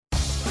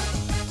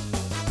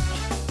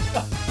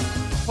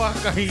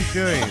fuck are you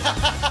doing?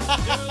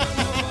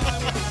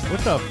 What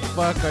the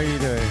fuck are you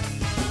doing?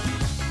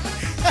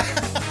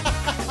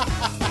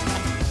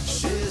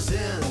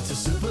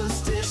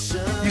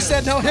 You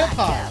said no hip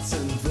hop.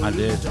 I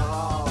did.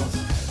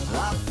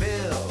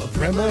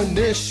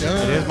 Premonition.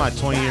 It is my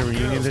 20-year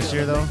reunion this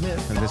year, though.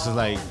 And this is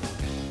like,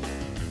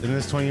 isn't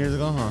this 20 years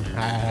ago, huh?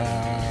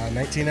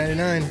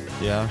 1999.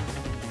 Yeah.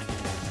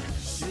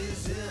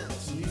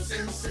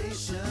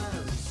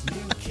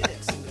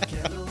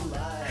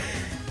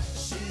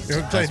 You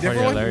want to play a That's pretty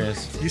different one?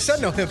 hilarious. You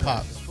said no hip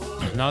hop.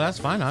 No, that's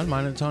fine. I don't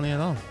mind it, Tony, at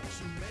all.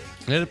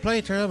 Let it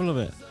play. Turn it up a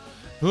little bit.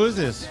 Who is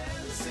this?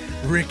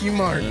 Ricky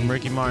Martin.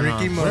 Ricky Martin.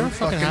 Ricky huh? Martin. Whatever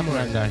fucking happened to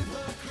that guy?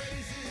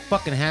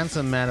 Fucking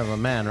handsome man of a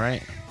man,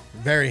 right?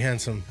 Very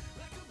handsome.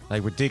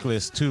 Like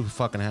ridiculous, too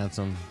fucking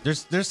handsome.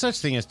 There's such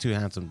thing as too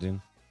handsome,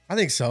 dude. I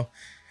think so.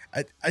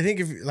 I think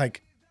if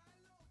like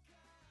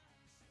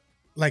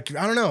I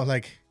don't know,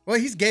 well,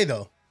 he's gay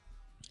though.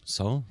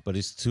 So, but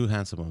he's too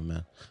handsome of a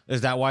man.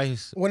 Is that why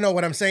he's? Well, no,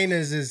 what I'm saying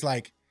is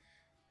like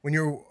when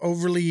you're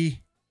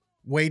overly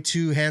way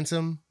too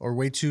handsome or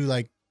way too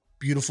like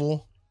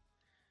beautiful,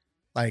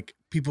 like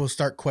people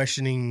start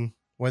questioning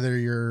whether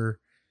you're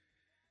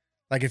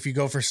like if you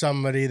go for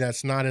somebody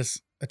that's not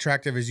as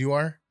attractive as you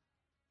are,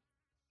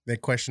 they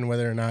question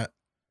whether or not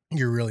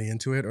you're really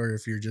into it or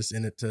if you're just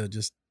in it to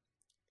just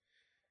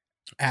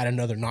add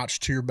another notch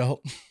to your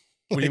belt.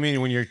 What do you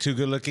mean when you're too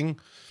good looking?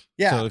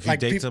 Yeah. So if you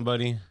date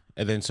somebody,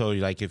 and then so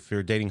like if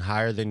you're dating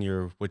higher than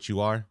what you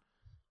are,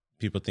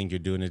 people think you're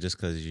doing it just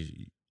because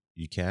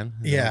you can.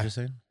 Is that what you're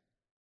saying?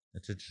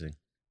 That's interesting.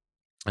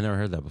 I never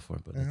heard that before,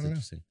 but that's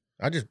interesting.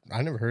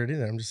 I never heard it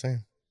either. I'm just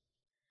saying.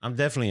 I'm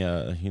definitely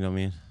you know what I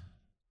mean?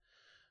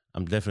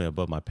 I'm definitely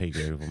above my pay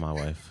grade with my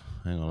wife.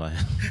 I ain't gonna lie.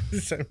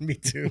 Me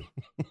too.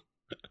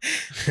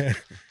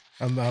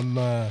 I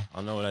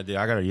know what I did.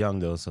 I got her young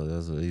though, so that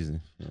was easy.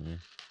 You know what I mean?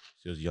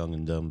 She was young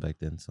and dumb back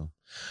then, so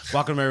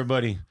welcome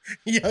everybody.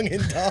 Young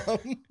and dumb.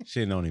 She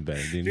didn't know any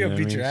better, dude. She'll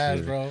beat your ass,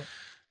 bro.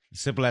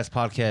 Simple Ass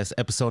Podcast,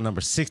 episode number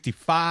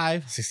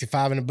 65.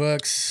 65 in the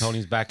books.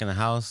 Tony's back in the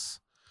house.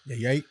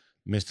 Yeah.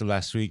 Missed her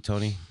last week,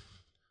 Tony.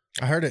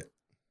 I heard it.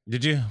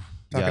 Did you?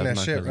 Talking that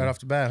shit right off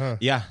the bat, huh?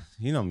 Yeah,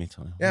 you know me,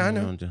 Tony. Yeah, I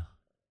know.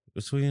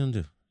 What's what you gonna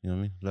do? You know what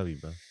I mean? Love you,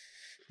 bro.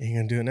 You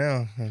gonna do it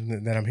now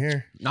that I'm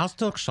here? I'll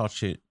still talk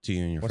shit to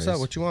you in your face. What's up?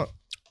 What you want?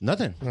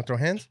 Nothing. You wanna throw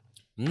hands?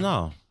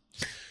 No.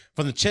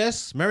 From the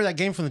chest. Remember that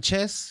game from the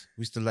chest?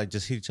 We used to like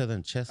just hit each other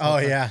in the chest. Oh,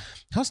 yeah.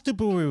 How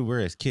stupid we were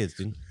as kids,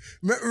 dude.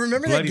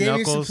 Remember Bloody that game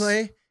knuckles. you used to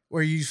play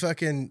where you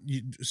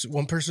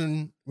one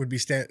person would be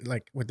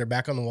like with their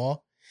back on the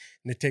wall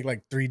and they take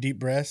like 3 deep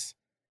breaths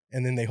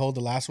and then they hold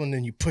the last one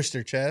and you push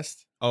their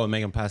chest. Oh, and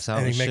make them pass out.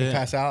 And you make them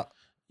pass out.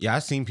 Yeah,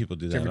 I've seen people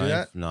do that. Did you ever do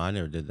that? No, I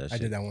never did that shit.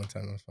 I did that one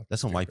time.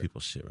 That's some white people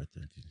shit right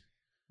there, dude.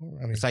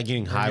 I mean, it's like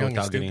getting high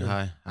without getting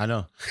high. I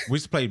know. We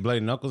used to play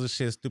Bloody Knuckles and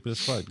shit. Stupid as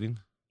fuck, dude.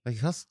 Like,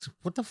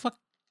 what the fuck?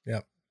 Yeah.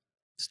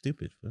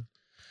 Stupid, bro.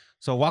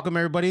 So, welcome,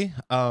 everybody.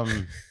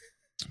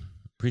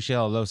 Appreciate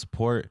all the love,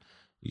 support.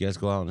 You guys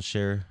go out and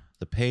share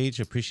the page.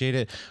 Appreciate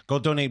it. Go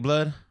donate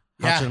blood.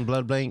 Hudson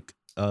Blood Bank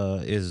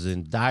is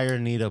in dire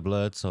need of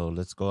blood, so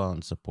let's go out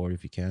and support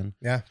if you can.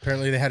 Yeah.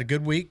 Apparently, they had a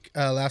good week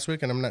last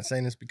week, and I'm not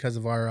saying this because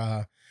of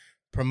our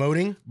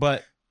promoting,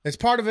 but it's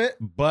part of it.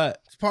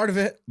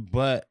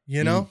 But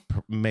you know,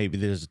 maybe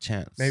there's a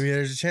chance. Maybe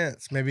there's a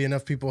chance. Maybe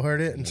enough people heard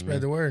it and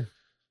spread the word.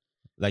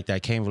 Like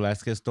that Cain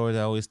Velasquez story that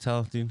I always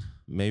tell, dude.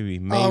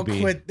 Maybe. Oh,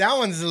 quit. That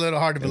one's a little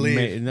hard to believe.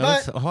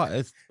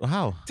 It's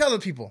how? Tell the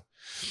people.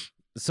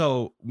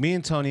 So me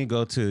and Tony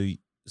go to.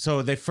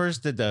 So they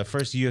first did the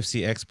first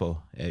UFC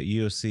Expo at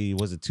UFC.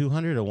 Was it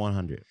 200 or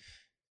 100?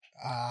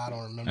 I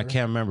don't remember. I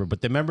can't remember. But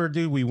remember,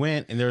 dude, we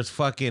went and there's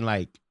fucking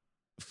like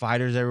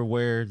fighters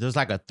everywhere. There's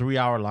like a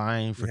 3-hour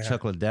line for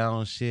Chuck Liddell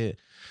and shit.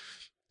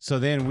 So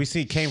then we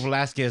see Cain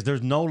Velasquez.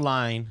 There's no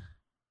line.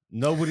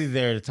 Nobody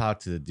there to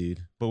talk to the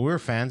dude. But we're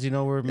fans, you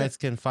know. We're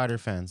Mexican fighter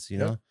fans, you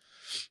know.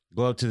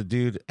 Go up to the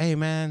dude. Hey,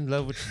 man,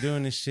 love what you're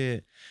doing and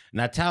shit.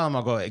 And I tell him,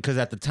 I go, because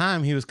at the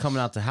time he was coming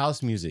out to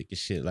house music and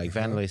shit, like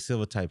Vanderlei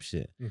Silva type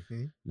shit.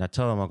 And I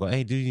told him, I go,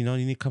 hey, dude, you know,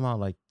 you need to come out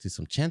like to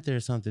some Chente or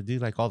something,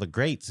 dude, like all the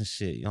greats and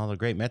shit. You know, all the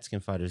great Mexican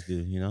fighters do,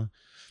 you know.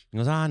 He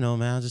goes, I know,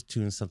 man. I'm just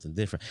doing something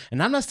different.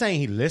 And I'm not saying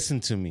he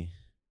listened to me.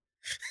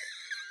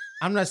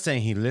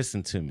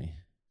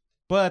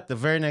 But the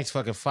very next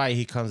fucking fight,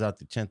 he comes out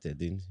to Chente,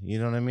 dude. You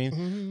know what I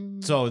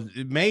mean? So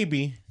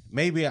maybe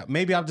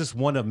I'm just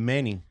one of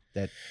many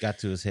that got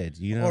to his head.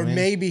 You know what I mean?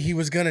 Maybe he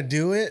was going to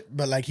do it,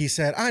 but like he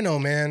said, I know,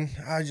 man.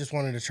 I just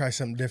wanted to try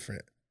something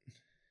different.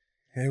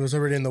 And it was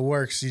already in the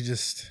works. You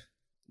just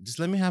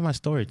let me have my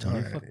story,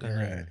 Tony. Right, you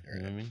know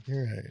what I mean?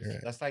 You're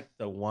right. That's like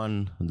the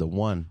one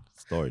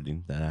story,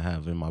 dude, that I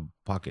have in my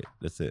pocket.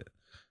 That's it.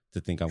 To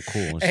think I'm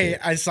cool and hey,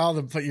 shit. I saw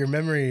your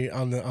memory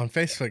on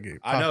Facebook.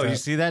 I know. You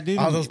see that, dude?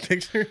 All those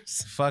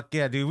pictures. Fuck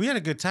yeah, dude. We had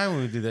a good time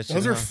when we did that shit.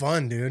 Those were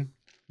fun, dude.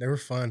 They were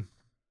fun.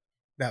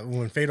 That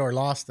when Fedor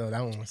lost, though,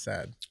 that one was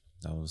sad.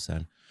 That was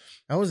sad.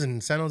 That was in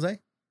San Jose?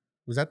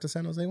 Was that the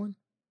San Jose one?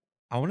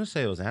 I want to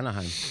say it was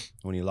Anaheim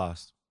when he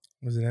lost.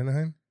 Was it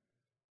Anaheim?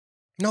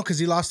 No, because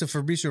he lost to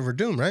Fabricio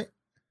Verdum, right?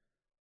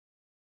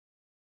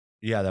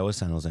 Yeah, that was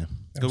San Jose. That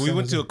Because was we San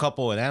went to Jose. a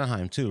couple in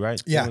Anaheim too,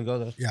 right? Yeah. Didn't we go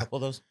to a Yeah. couple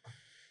of those?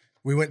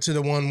 We went to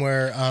the one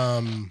where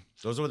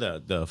Those were the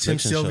Tim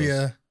affliction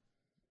Sylvia shows.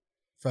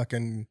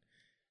 fucking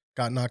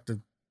got knocked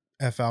the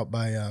F out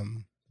by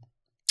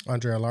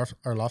Andre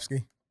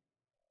Arlovsky.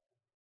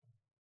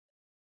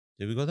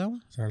 Did we go that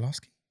one? Is it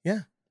Arlovsky?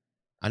 Yeah.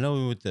 I know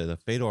we went to the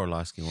Fedor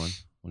Arlovsky one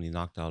when he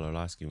knocked out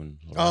Arlovsky.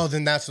 Oh,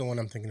 then that's the one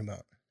I'm thinking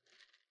about.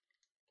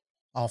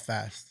 All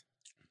fast.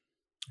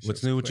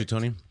 What's new with you,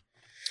 Tony?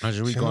 How's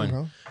your week Chilling,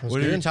 going? bro.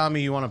 What are you telling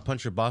me? You want to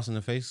punch your boss in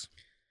the face?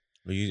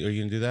 Are you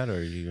gonna do that, or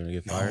are you gonna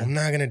get No, fired? I'm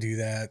not gonna do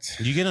that.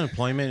 Do you get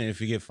unemployment if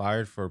you get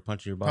fired for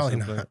punching your boss Probably in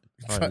the not.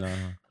 face? Probably not.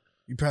 Huh?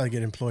 You probably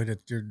get employed at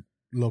your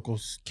local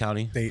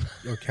County. state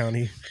or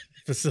county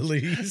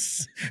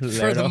facilities for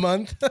Let the up.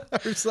 month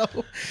or so.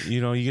 You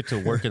know, you get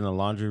to work in the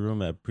laundry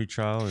room at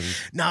pretrial,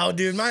 and No,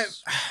 dude, man,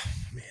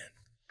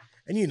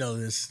 and you know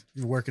this.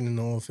 You're working in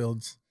the oil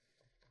fields,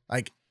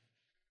 like,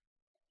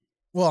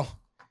 well,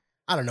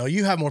 I don't know.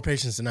 You have more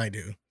patience than I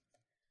do,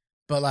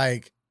 but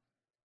like,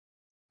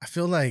 I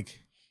feel like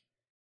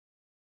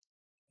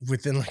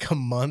within like a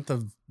month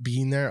of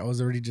being there, I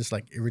was already just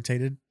like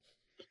irritated,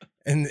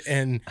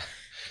 and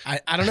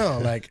I don't know.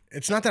 Like,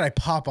 it's not that I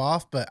pop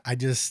off, but I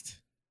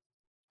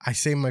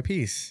say my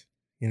piece.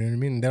 You know what I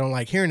mean? They don't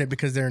like hearing it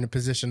because they're in a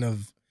position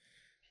of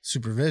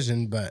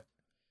supervision, but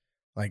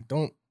like,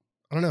 I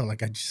don't know.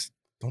 Like, I just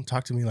don't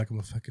talk to me like I'm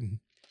a fucking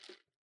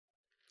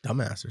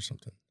dumbass or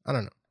something. I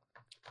don't know.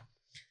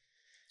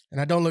 And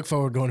I don't look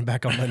forward to going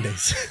back on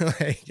Mondays.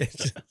 Like,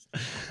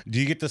 do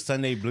you get the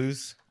Sunday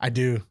blues? I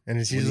do. And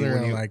it's usually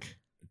around like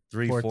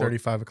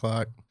 4:30, 5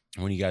 o'clock.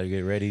 When you got to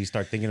get ready, you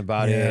start thinking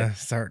about Yeah, it.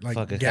 start like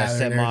Fucking gotta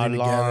gathering set my everything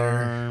together.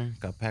 alarm.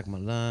 Got to pack my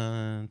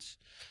lunch.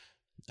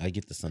 I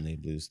get the Sunday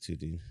blues too,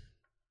 dude.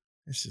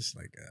 It's just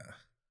like,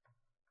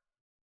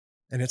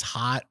 and it's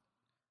hot.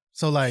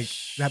 So like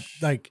that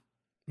like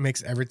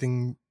makes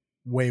everything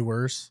way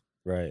worse.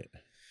 Right.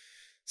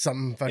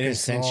 Something fucking It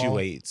small.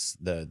 accentuates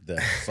the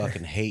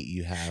fucking hate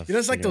you have. You know,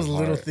 it's like in your those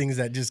little heart. things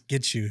that just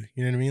get you.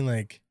 You know what I mean?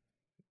 Like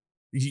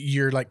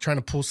you're like trying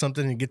to pull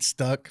something and get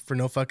stuck for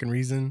no fucking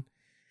reason.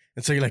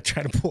 And so you're like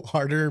trying to pull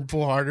harder.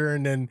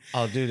 And then,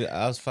 Oh, dude,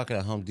 I was fucking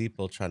at Home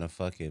Depot trying to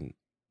fucking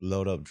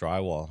load up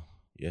drywall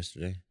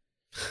yesterday.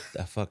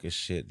 That fucking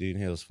shit, dude.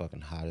 It was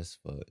fucking hot as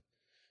fuck.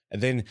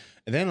 And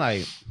then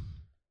like,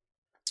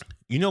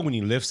 you know, when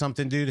you lift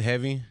something, dude,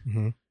 heavy,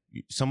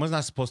 someone's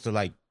not supposed to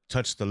like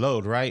touch the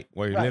load, right?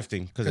 Where you're Right.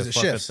 lifting, because 'Cause it it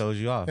fucking shifts. throws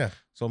you off. Yeah.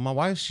 So my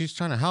wife, she's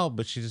trying to help,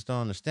 but she just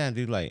don't understand,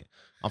 dude. Like,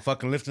 I'm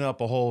fucking lifting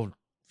up a whole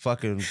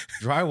fucking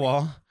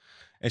drywall.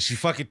 And she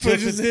fucking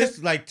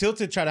tilted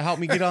tilted, try to help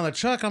me get on the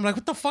truck. I'm like,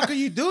 what the fuck are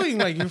you doing?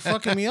 Like, you're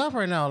fucking me up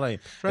right now. Like,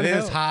 and then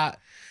it's hot.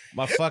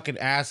 My fucking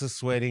ass is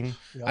sweating.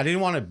 Yep. I didn't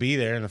want to be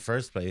there in the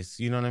first place.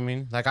 You know what I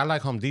mean? Like, I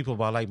like Home Depot,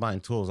 but I like buying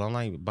tools. I don't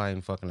like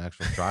buying fucking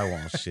actual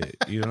drywall and shit.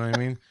 You know what I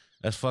mean?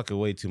 That's fucking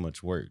way too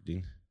much work,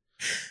 dude.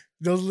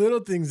 those little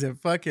things that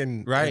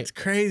fucking, Right. It's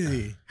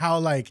crazy how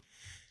like,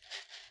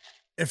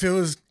 if it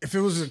was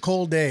a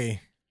cold day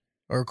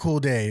or a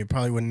cool day, it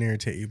probably wouldn't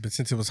irritate you. But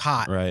since it was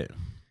hot, Right.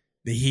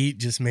 the heat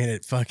just made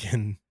it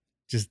fucking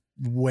just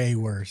way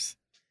worse.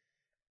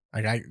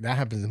 Like that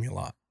happens to me a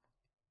lot.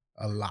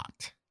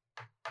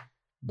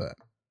 But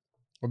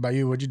what about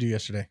you? What'd you do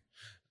yesterday?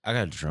 I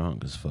got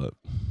drunk as fuck.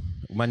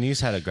 My niece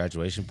had a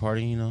graduation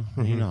party, you know?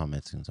 You Mhm. know how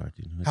Mexicans are,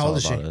 dude. It's How old all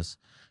is she? about us.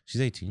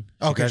 She's 18.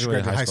 Okay, she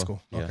graduated high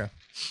school. Yeah. Okay.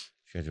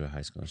 She graduated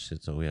high school and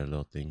shit, so we had a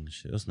little thing and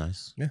shit. It was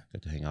nice. Yeah.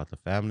 Got to hang out with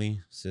the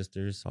family,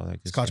 sisters, all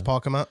that good Scotch stuff.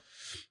 Paul come out?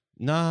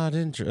 Nah, I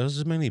didn't. It was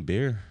just mainly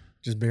beer.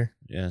 Just beer?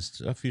 Yeah,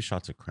 it's a few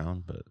shots of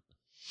Crown, but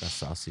that's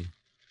saucy.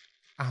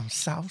 I'm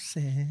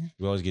saucy.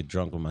 We always get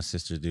drunk when my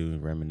sisters do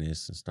and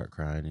reminisce and start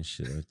crying and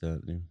shit like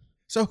that, dude.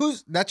 So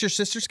that's your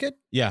sister's kid?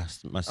 Yeah,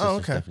 my sister Oh,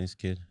 okay. Stephanie's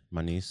kid,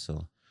 my niece.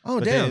 So, Oh,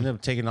 but they damn. ended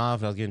up taking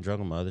off. I was getting drunk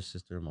with my other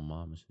sister and my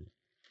mom and shit.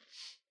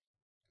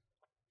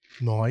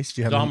 Nice.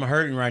 Do you So I'm have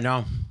hurting right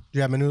now.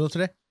 menudo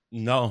today?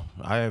 No,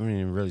 I haven't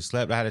even really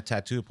slept. I had a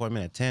tattoo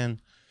appointment at 10,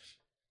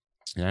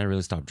 and I didn't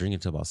really stop drinking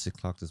until about 6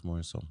 o'clock this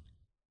morning. So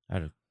I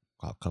had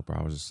a couple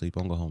hours of sleep.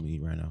 I'm gonna go home and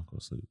eat right now. Go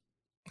sleep.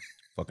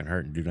 Fucking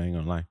hurting, dude. I ain't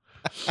gonna lie.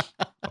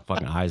 My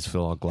fucking eyes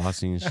feel all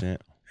glossy and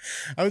shit.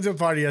 I went to a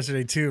party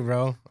yesterday too,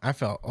 bro. I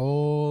felt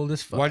old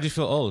as fuck. Why'd you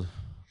feel old?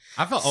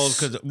 I felt old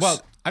because,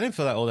 well, I didn't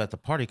feel that old at the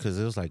party because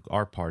it was like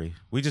our party.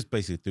 We just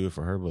basically threw it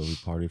for her, but we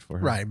partied for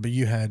her. Right, but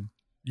you had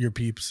your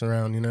peeps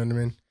around, you know what I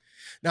mean?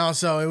 No,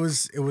 so it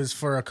was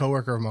for a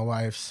coworker of my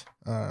wife's.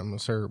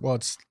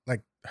 It's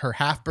like her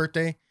half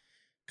birthday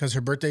because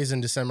her birthday's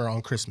in December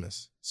on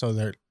Christmas. So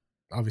they're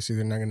not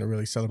going to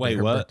really celebrate Wait,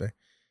 her what? birthday.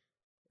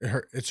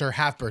 It's her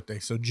half birthday,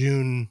 so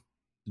June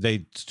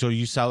So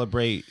you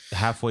celebrate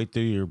halfway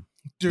through your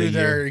through The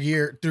their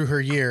year through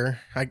her year.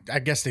 I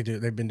guess they do.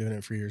 They've been doing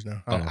it for years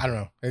now. Oh. I don't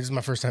know. This is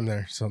my first time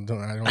there, so I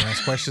don't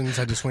ask questions.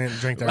 I just went and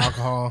drank their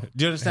alcohol.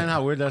 Do you understand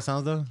how weird that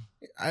sounds though?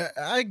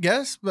 I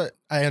guess, but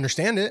I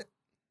understand it.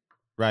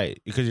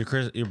 Right, because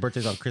your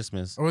birthday's on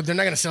Christmas. Or they're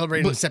not going to celebrate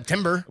in But-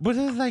 September. But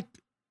it's like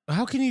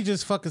How can you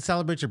just fucking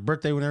celebrate your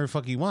birthday whenever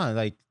fuck you want?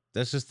 Like,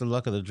 that's just the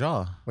luck of the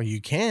draw. Well,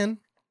 you can.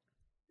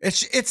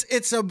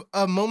 It's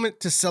a moment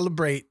to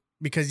celebrate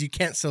because you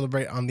can't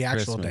celebrate on the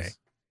actual Christmas. day.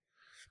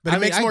 But it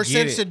makes more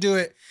sense to do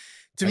it.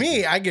 To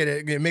me, I get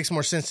it. It makes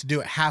more sense to do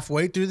it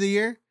halfway through the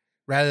year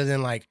rather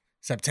than like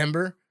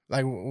September.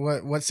 Like,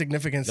 what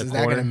significance is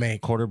that going to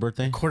make? Quarter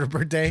birthday? Quarter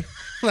birthday?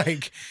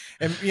 Like,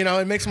 and, you know,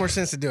 it makes more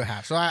sense to do it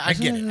half. So I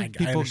get it.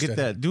 People get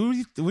that.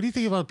 What do you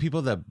think about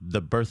people that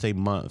the birthday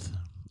month?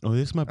 Oh,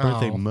 this is my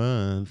birthday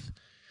month.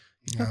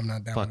 No, I'm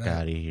not down Fuck with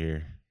that. out of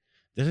here.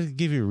 They just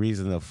give you a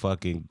reason to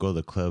fucking go to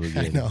the club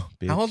again. I know.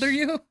 Bitch. How old are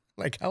you?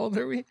 Like, how old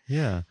are we?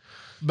 Yeah.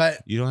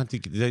 But you don't have to.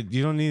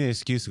 You don't need an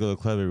excuse to go to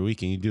the club every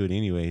weekend. You do it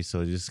anyway.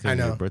 So just because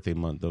your birthday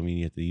month don't mean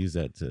you have to use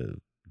that to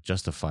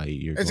justify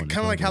your. It's kind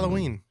of like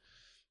Halloween.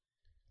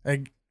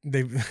 Like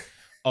they.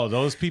 Oh,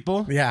 those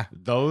people? Yeah,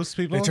 those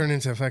people. They turn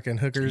into fucking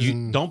hookers.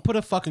 You don't put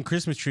a fucking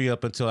Christmas tree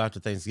up until after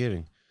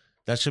Thanksgiving.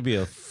 That should be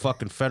a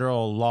fucking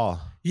federal law.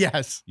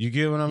 Yes. You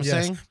get what I'm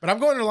saying? But I'm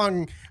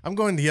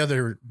going the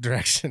other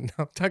direction.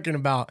 I'm talking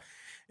about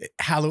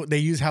they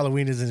use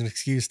Halloween as an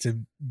excuse to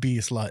be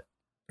a slut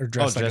or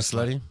dress like a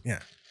slut. Slutty? Yeah.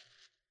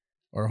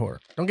 Or a whore.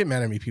 Don't get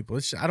mad at me, people.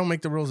 I don't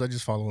make the rules. I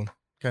just follow them.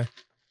 Okay.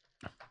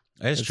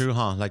 It's true,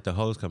 huh? Like the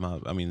hoes come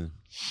out. I mean,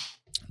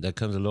 that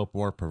comes a little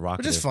more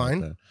provocative. Which is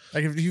fine.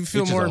 Like if you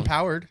feel more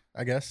empowered,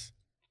 I guess.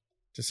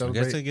 To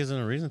celebrate. I guess it gives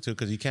them a reason to,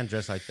 because you can't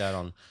dress like that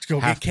on. Let's go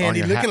get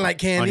candy, looking like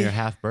candy on your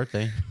half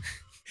birthday.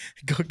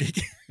 Go get.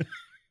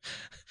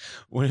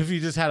 What if you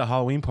just had a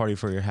Halloween party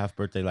for your half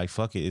birthday? Like,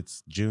 fuck it,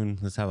 it's June.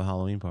 Let's have a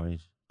Halloween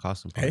party,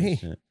 costume party. Hey,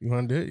 shit. You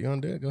want to do it? You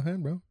want to do it? Go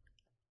ahead, bro.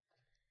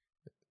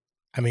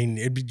 I mean,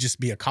 it'd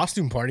just be a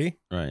costume party,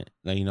 right?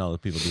 Now you know the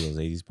people do those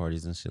 80s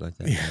parties and shit like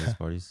that. Yeah. 80s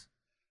parties.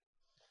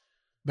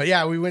 But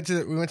yeah, we went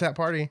to that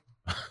party,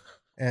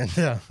 and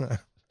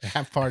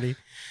half party,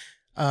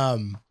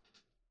 and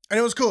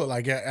it was cool.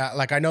 Like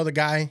I know the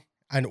guy.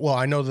 I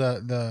know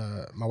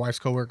the my wife's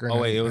coworker. Oh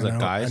wait, it was a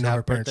guy's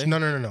half birthday?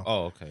 No.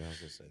 Oh, okay. I was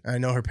gonna say. I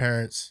know her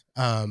parents.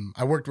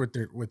 I worked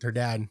with her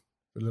dad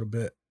for a little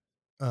bit.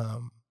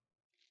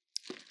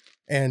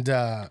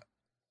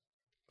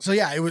 So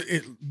yeah,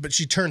 but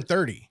she turned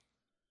 30,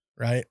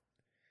 right?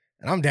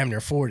 And I'm damn near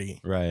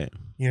 40. Right.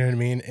 You know what I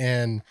mean?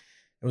 And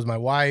it was my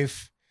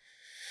wife.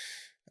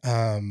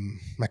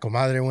 My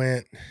comadre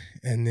went,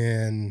 and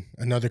then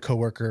another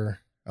coworker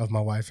of my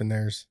wife and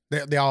theirs.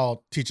 They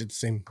all teach at the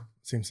same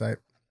site.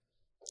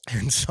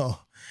 And so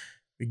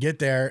we get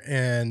there,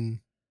 and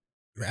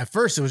at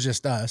first it was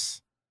just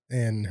us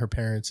and her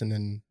parents and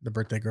then the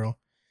birthday girl.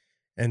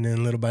 And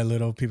then little by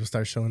little people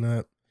start showing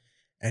up,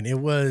 and they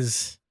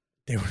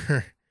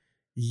were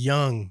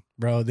young,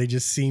 bro. They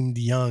just seemed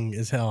young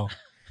as hell.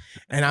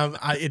 And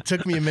it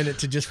took me a minute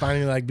to just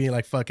finally like be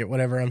like, fuck it,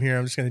 whatever. I'm here.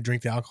 I'm just going to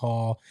drink the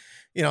alcohol,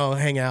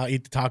 hang out,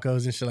 eat the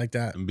tacos and shit like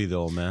that. And be the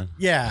old man.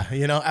 Yeah.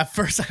 At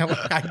first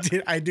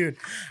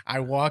I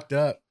walked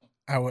up,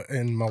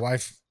 and my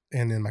wife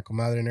and then my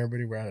comadre and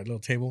everybody were at a little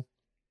table.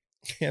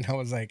 And I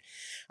was like,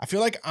 I feel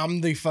like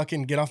I'm the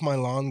fucking get off my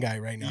lawn guy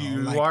right now. You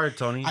like, are,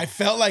 Tony. I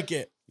felt like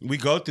it. We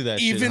go through that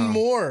even shit, huh?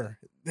 more.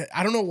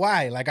 I don't know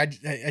why. Like I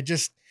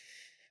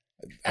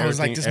was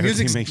like, this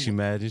music makes you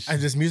mad.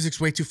 This music's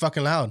way too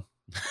fucking loud.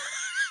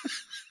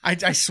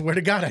 I swear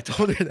to God, I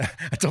told her that.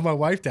 I told my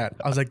wife that.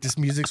 I was like, this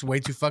music's way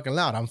too fucking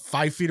loud. I'm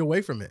 5 feet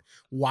away from it.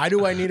 Why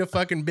do I need a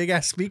fucking big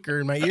ass speaker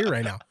in my ear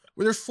right now?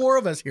 Well, there's 4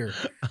 of us here.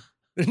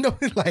 There's no,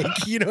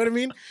 like, you know what I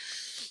mean?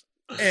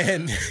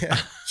 And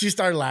she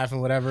started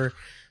laughing, whatever.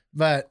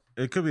 But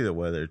it could be the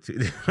weather too.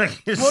 But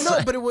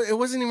it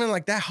wasn't even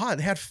like that hot.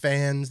 They had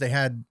fans. They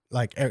had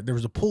like, there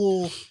was a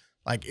pool.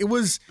 Like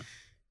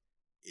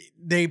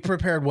they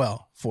prepared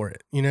well for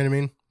it. You know what I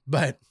mean?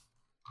 But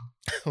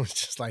I was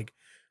just like,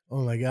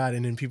 oh my God.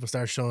 And then people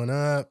started showing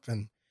up,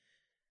 and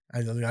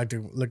I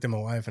looked at my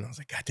wife and I was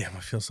like, God damn, I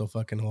feel so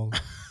fucking old.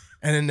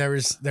 And then there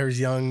was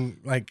young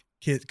like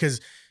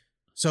kids.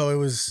 So it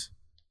was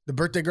the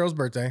birthday girl's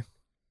birthday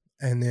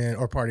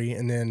or party.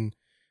 And then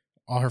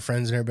all her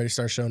friends and everybody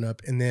started showing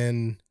up. And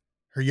then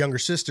her younger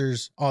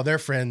sisters, all their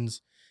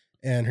friends,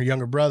 and her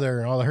younger brother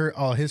and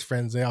all his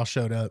friends, they all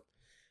showed up.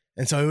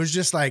 And so it was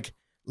just like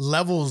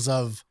levels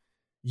of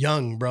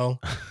young, bro.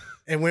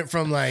 It went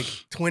from like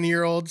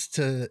 20-year-olds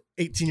to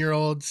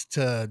 18-year-olds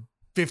to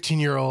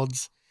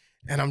 15-year-olds.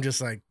 And I'm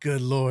just like,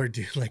 good Lord,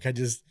 dude. Like, I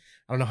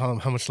don't know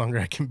how much longer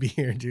I can be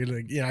here, dude.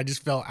 Like, I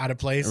just felt out of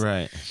place.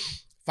 Right.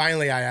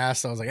 Finally, I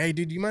asked, I was like, hey,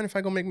 dude, do you mind if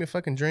I go make me a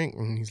fucking drink?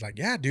 And he's like,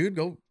 yeah, dude,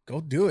 go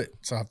do it.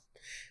 So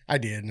I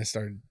did. And I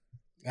started,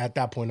 at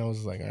that point, I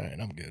was like, all right,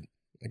 I'm good.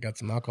 I got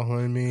some alcohol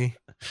in me.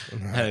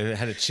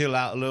 Had to chill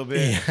out a little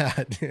bit.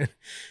 Yeah, dude.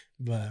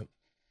 But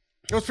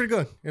it was pretty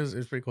good. It was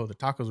pretty cool. The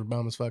tacos were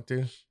bomb as fuck,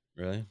 too.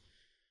 Really?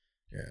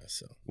 Yeah,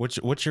 so.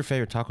 What's your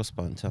favorite taco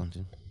spot in town,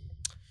 dude?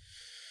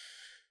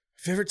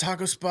 Favorite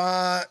taco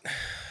spot?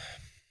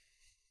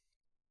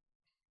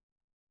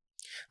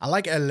 I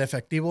like El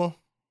Efectivo.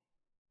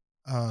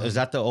 Is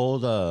that the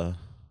old...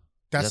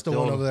 that's the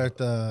one over there at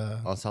the...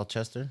 On South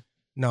Chester?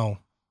 No.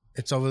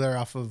 It's over there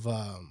off of...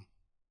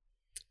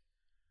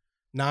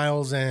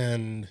 Niles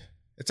and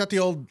it's at the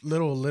old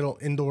little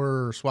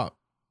indoor swap.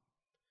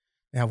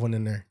 They have one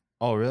in there.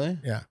 Oh, really?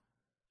 Yeah.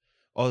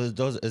 Oh,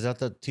 those is that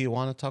the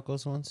Tijuana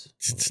tacos ones?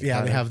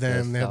 Yeah, they have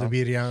them. They have the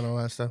birria and all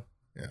that stuff.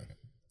 Yeah.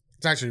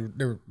 It's actually,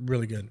 they're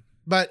really good.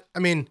 But, I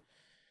mean,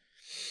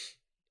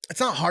 it's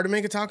not hard to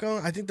make a taco.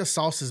 I think the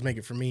sauces make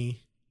it for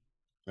me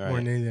more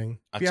than anything.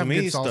 To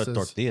me, it's the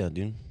tortilla,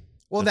 dude.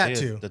 Well, tortilla, that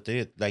too.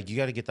 Tortilla, like, you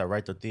got to get that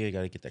right tortilla. You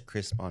got to get that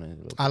crisp on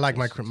it. I like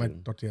my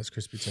tortillas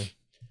crispy too.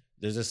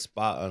 There's a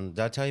spot on, did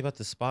I tell you about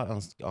the spot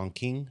on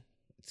King?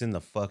 It's in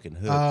the fucking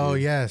hood. Oh,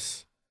 dude.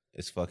 yes.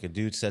 It's fucking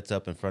dude sets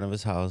up in front of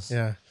his house.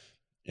 Yeah.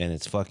 And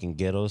it's fucking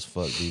ghetto as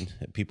fuck, dude.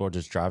 People are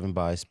just driving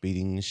by,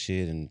 speeding and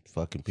shit, and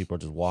fucking people are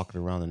just walking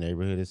around the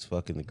neighborhood. It's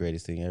fucking the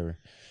greatest thing ever.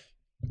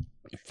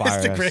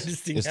 It's the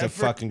greatest thing ever. It's the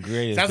fucking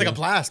greatest. Sounds like a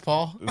blast,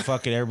 Paul.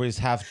 Fucking everybody's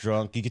half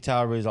drunk. You can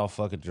tell everybody's all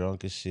fucking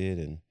drunk and shit,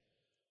 and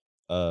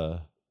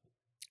but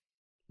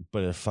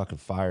it's fucking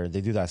fire.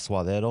 They do that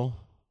suadero.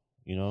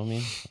 You know what I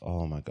mean?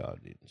 Oh my god,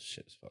 dude,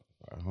 shit's fucking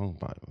fire.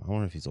 I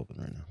wonder if he's open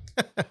right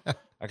now.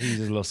 I could use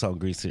a little something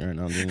greasy right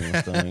now. Dude,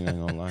 my stomach ain't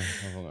gonna lie.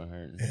 I'm fucking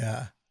hurting.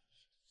 Yeah.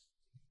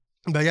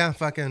 But yeah,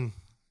 fucking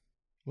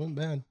wasn't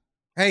bad.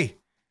 Hey,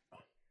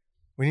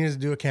 we need to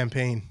do a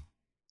campaign.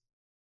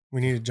 We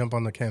need to jump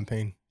on the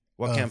campaign.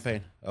 What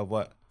campaign? Of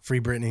what?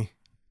 Free Britney.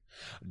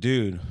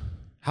 Dude,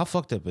 how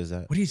fucked up is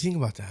that? What do you think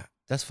about that?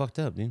 That's fucked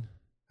up, dude.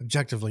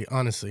 Objectively,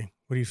 honestly,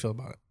 what do you feel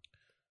about it?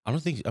 I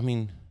don't think, I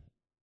mean,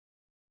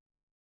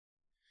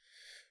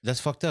 that's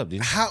fucked up,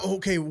 dude. How?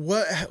 Okay,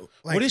 what?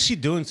 Like, what is she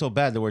doing so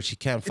bad to where she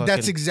can't fucking...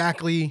 That's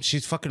exactly...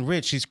 She's fucking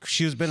rich.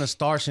 She's been a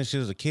star since she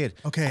was a kid.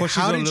 Okay,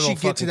 how did she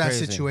get to that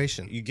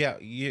situation?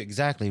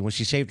 Exactly. When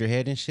she shaved her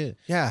head and shit.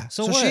 Yeah.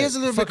 So what? She is a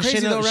little bit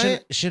crazy though,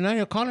 right?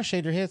 Shania O'Connor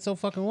shaved her head, so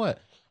fucking what?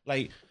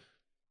 Like,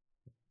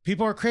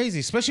 people are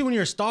crazy, especially when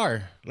you're a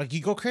star. Like,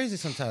 you go crazy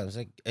sometimes.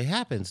 Like, it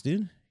happens,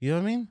 dude. You know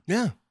what I mean?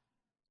 Yeah.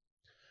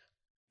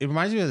 It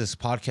reminds me of this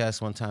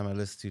podcast one time I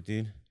listened to,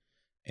 dude.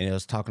 And it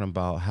was talking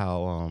about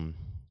how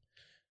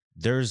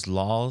there's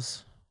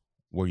laws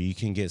where you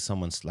can get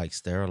someone like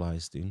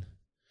sterilized, dude.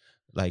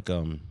 Like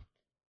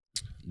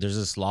there's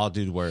this law,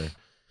 dude, where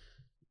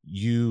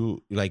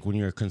you like when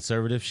you're a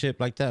conservative ship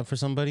like that for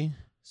somebody.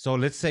 So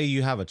let's say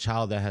you have a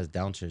child that has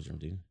Down syndrome,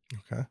 dude.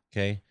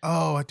 Okay.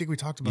 Oh, I think we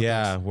talked about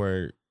yeah, this.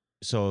 where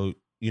so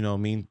you know what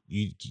I mean,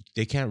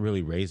 they can't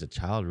really raise a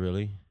child,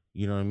 really.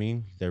 You know what I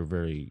mean? They're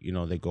very, you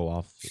know, they go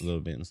off a little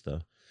bit and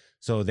stuff.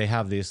 So they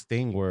have this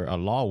thing where a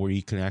law where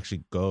you can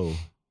actually go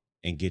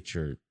and get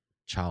your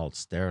child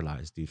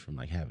sterilized, dude, from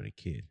like having a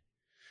kid,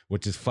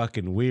 which is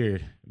fucking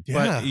weird.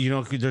 Yeah. But you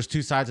know, there's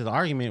two sides of the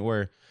argument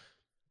where,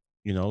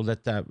 you know,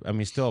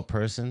 still a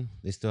person,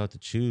 they still have to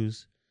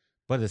choose,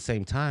 but at the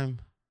same time,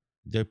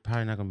 they're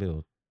probably not gonna be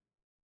able to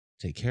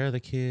take care of the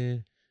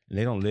kid, and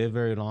they don't live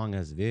very long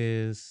as it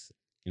is.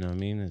 You know what I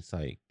mean? It's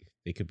like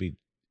it could be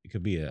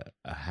a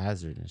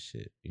hazard and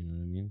shit. You know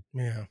what I mean?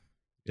 Yeah.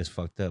 It's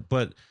fucked up.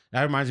 But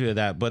that reminds me of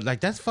that. But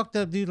like that's fucked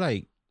up, dude.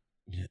 Like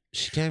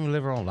she can't even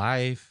live her own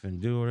life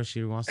and do whatever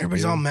she wants to do.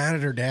 Everybody's all mad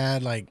at her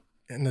dad, like,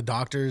 and the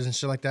doctors and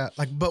shit like that.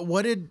 Like, but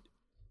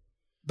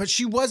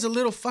she was a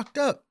little fucked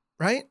up,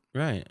 right?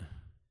 Right.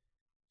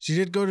 She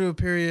did go to a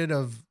period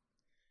of,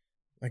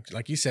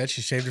 like you said,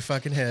 she shaved her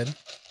fucking head.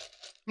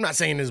 I'm not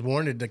saying it's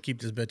warranted to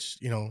keep this bitch,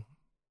 you know,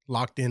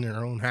 locked in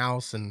her own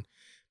house and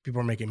people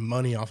are making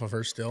money off of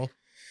her still.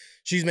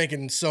 She's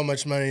making so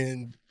much money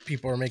and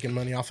people are making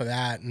money off of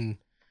that. And,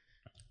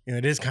 you know,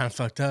 it is kind of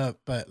fucked up,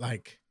 but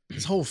like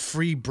this whole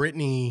Free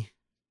Britney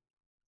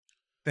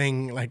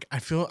thing, like I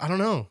don't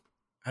know.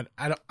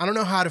 I don't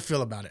know how to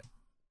feel about it.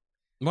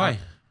 Why?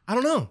 I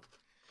don't know.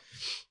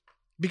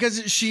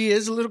 Because she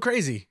is a little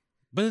crazy.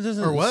 But it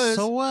doesn't. Or was.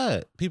 So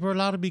what? People are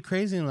allowed to be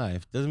crazy in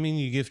life. Doesn't mean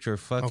you gift your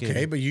fucking.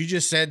 Okay, but you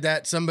just said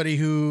that somebody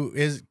who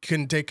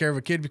couldn't take care of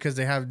a kid because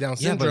they have Down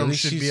syndrome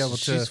should be able to.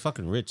 She's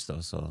fucking rich though,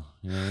 so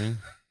you know what I mean.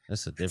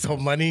 That's a difference. So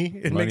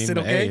money makes it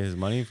okay. Hey, his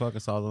money fucking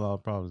solves a lot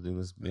of problems, dude.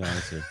 Let's be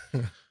honest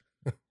here.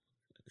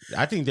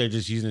 I think they're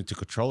just using it to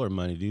control her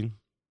money, dude.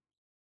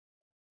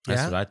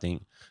 That's what I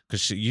think.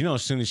 Because, you know,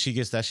 as soon as she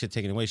gets that shit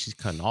taken away, she's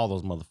cutting all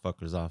those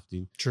motherfuckers off,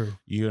 dude. True.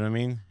 You know what I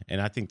mean? And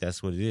I think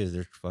that's what it is.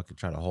 They're fucking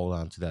trying to hold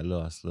on to that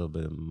little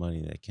bit of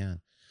money they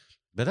can.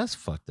 But that's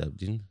fucked up,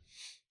 dude.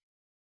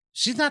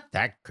 She's not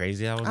that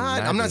crazy.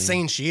 I'm not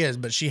saying she is,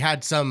 but she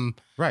had some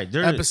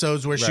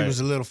episodes where she was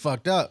a little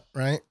fucked up,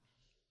 right?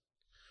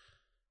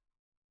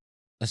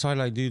 That's why,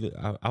 like, dude,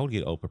 I would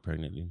get Oprah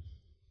pregnant, dude.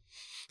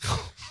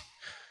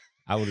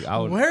 I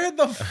would. Where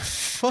the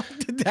fuck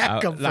did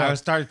that come from? I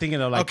started thinking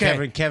of like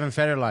Kevin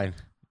Federline.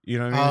 You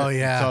know what I mean? Oh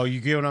yeah. So you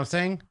get what I'm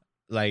saying?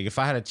 Like if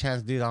I had a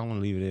chance, dude, I'm gonna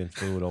leave it in.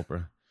 Stay with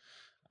Oprah.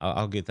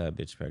 I'll get that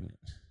bitch pregnant,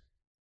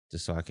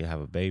 just so I can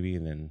have a baby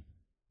and then.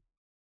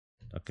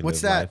 I can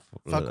What's live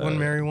that? Fuck one,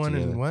 marry one,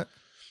 together. and what?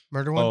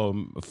 Murder one?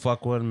 Oh,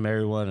 fuck one,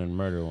 marry one, and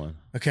murder one.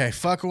 Okay,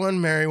 fuck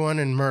one, marry one,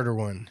 and murder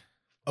one.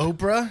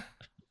 Oprah,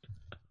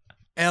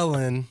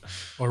 Ellen,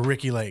 or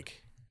Ricky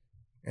Lake.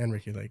 And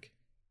Ricky Lake.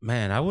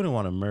 Man, I wouldn't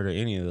want to murder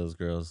any of those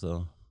girls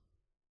though.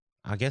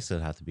 I guess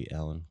it'd have to be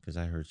Ellen because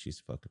I heard she's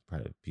a fucking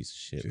private piece of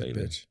shit She's a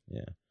lately. bitch.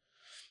 Yeah.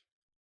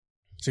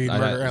 So you'd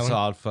murder Ellen? So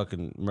I'd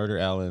fucking murder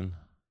Ellen.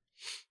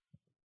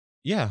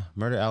 Yeah,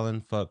 murder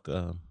Ellen. Fuck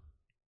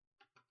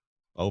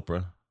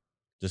Oprah.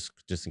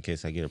 Just in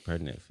case I get her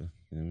pregnant.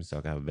 So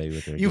I can have a baby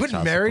with her. You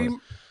wouldn't marry Oprah?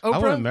 Oprah? I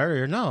wouldn't marry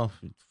her. No.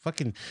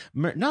 Fucking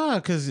no,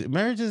 because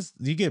marriages,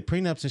 you get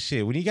prenups and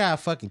shit. When you got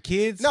fucking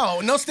kids.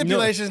 No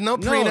stipulations, no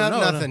prenup,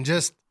 nothing.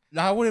 Just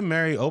I wouldn't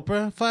marry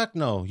Oprah. Fuck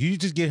no. You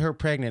just get her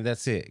pregnant.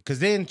 That's it. Because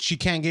then she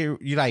can't get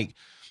you like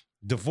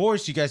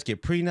divorced. You guys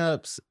get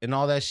prenups and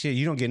all that shit.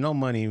 You don't get no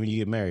money when you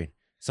get married.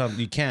 So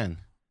you can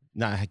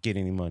not get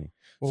any money.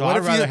 well, so what I'd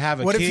if rather you, have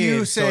a what kid if you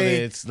so say,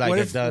 that it's like what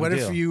a if, done what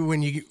deal. if you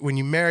when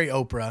you marry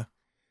Oprah,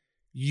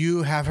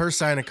 you have her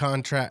sign a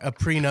contract, a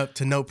prenup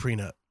to no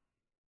prenup?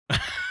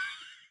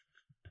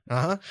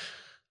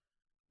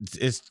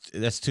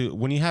 That's too.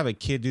 When you have a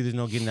kid, dude, there's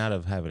no getting out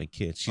of having a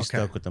kid. She's Okay.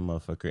 stuck with the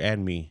motherfucker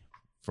and me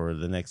for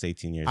the next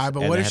 18 years. All right,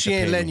 but And what they if have she to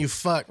ain't pay letting me. you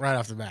fuck right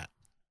off the bat?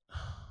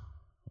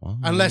 Well,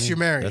 Unless you're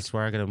married. That's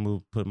where I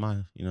gotta put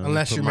my,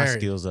 Unless put you're my married.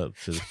 skills up.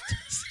 To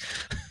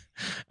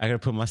I gotta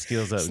put my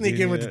skills up. Sneak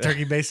dude. in with the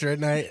turkey baster at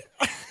night.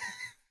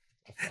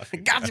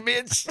 Gotcha,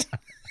 bitch.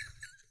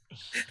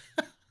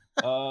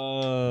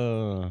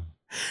 Oh.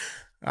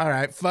 All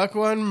right, fuck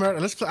one murder.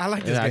 Let's play. I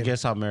like this I game.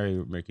 guess I'll marry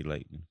Ricky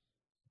Lake.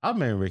 I'll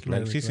marry Ricky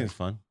Marry Lake. She Ricky seems Lake.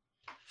 fun.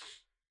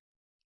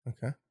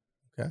 Okay.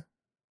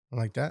 I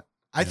like that.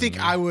 I Yeah, think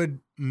man. I would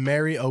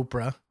marry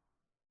Oprah,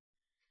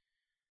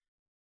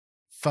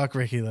 fuck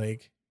Ricky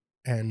Lake,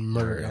 and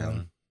murder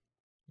Ellen.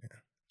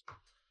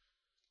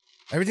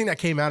 Everything that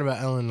came out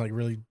about Ellen like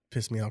really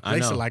pissed me off. I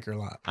used to know. like her a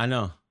lot. I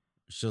know.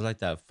 She was like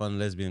that fun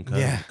lesbian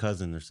Yeah.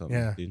 cousin or something,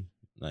 Yeah. dude.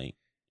 Like,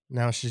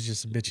 Now she's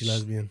just a bitchy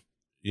lesbian.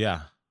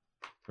 yeah.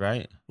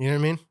 Right? You know what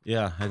I mean?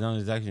 Yeah, I know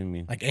exactly what you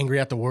mean. Like angry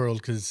at the world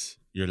because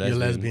You're you're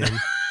lesbian. lesbian.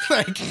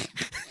 Like,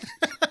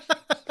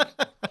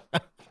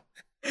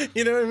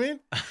 you know what I mean?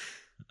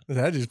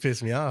 That just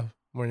pissed me off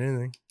more than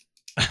anything.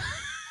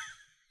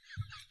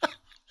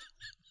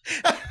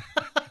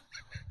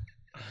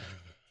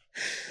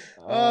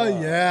 Oh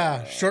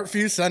yeah, short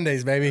fuse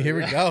Sundays, baby. Here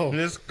we go.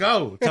 Let's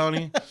go,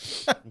 Tony.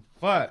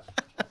 Fuck.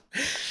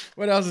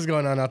 What else is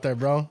going on out there,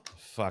 bro?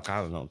 Fuck,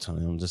 I don't know,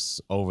 Tony. I'm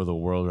just over the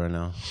world right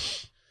now.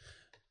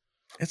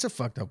 It's a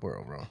fucked up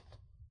world, bro.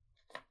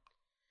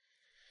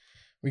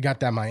 We got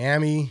that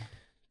Miami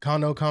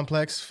condo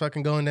complex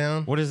fucking going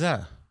down. What is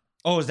that?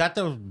 Oh, is that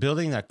the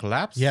building that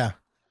collapsed? Yeah.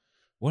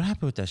 What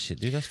happened with that shit,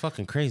 dude? That's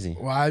fucking crazy.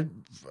 Well,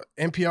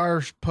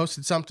 NPR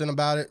posted something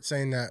about it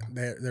saying that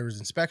there was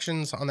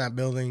inspections on that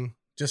building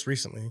just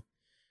recently.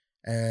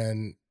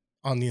 And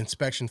on the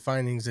inspection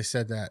findings, they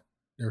said that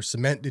there was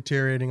cement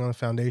deteriorating on the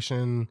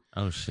foundation.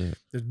 Oh, shit.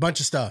 There's a bunch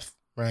of stuff,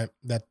 right?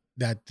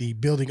 That the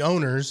building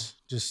owners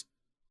just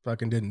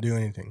fucking didn't do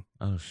anything.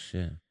 Oh,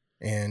 shit.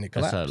 And it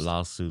That's collapsed. a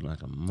lawsuit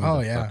like a motherfucker. Oh,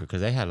 yeah. Because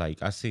they had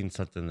like, I seen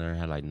something there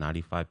had like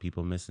 95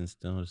 people missing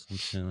still or some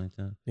shit like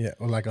that. Yeah,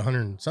 well, like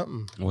 100 and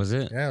something. Was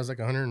it? Yeah, it was like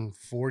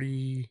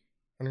 140,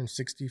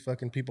 160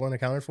 fucking people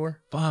unaccounted for.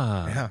 Fuck.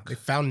 Yeah, they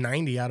found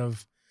 90 out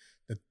of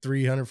the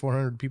 300,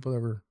 400 people that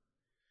were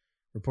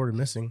reported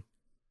missing.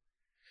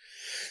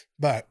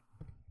 But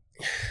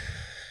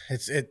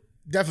it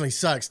definitely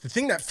sucks. The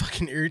thing that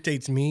fucking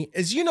irritates me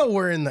is,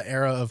 we're in the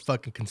era of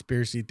fucking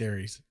conspiracy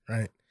theories,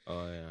 right?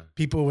 Oh, yeah.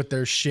 People with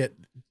their shit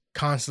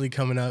constantly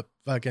coming up,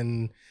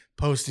 fucking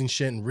posting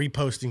shit and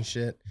reposting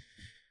shit.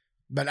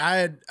 But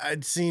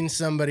I'd seen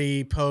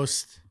somebody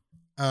post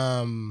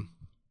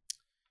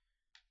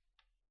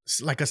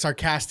like a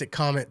sarcastic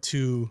comment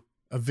to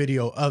a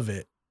video of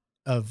it,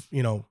 of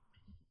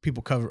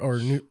people cover or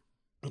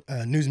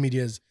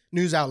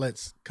news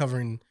outlets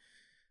covering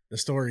the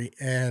story,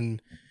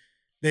 and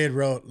they had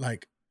wrote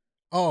like,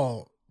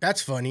 "Oh,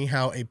 that's funny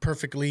how a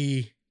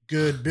perfectly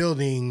good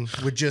building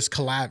would just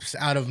collapse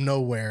out of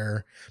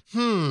nowhere.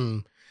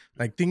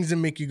 Like things that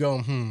make you go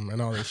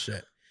and all this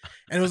shit."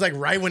 And it was like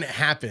right when it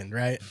happened,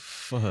 right?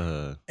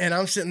 Fuck. And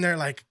I'm sitting there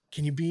like,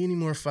 can you be any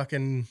more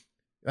fucking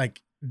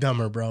like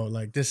dumber, bro?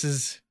 Like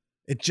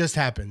it just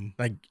happened.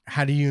 Like,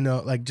 how do you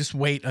know? Like, just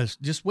wait a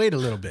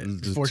little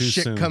bit before Too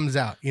shit soon. comes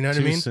out. You know what I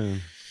Too mean?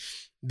 soon.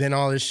 Then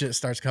all this shit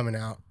starts coming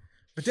out.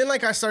 But then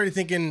like I started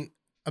thinking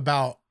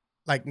about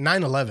like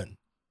 9/11,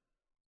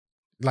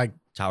 like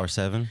Tower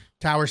 7.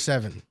 Tower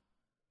 7,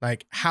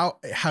 like how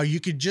you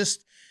could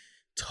just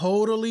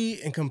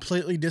totally and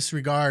completely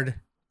disregard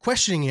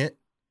questioning it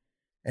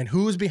and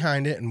who was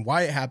behind it and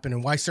why it happened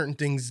and why certain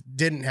things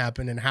didn't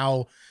happen and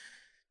how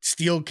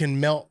steel can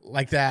melt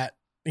like that,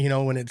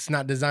 when it's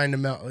not designed to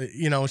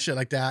melt, shit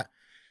like that.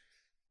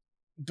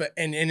 But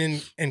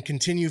and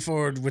continue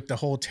forward with the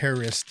whole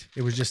terrorist.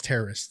 It was just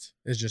terrorists.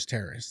 It's just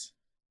terrorists.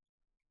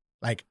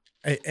 Like,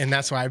 and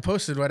that's why I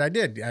posted what I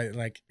did.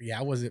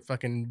 Was it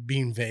fucking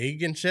being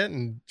vague and shit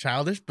and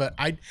childish? But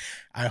I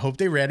hope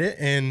they read it,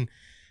 and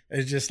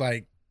it's just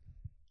like,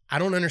 I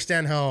don't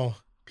understand how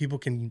people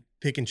can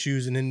pick and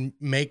choose and then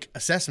make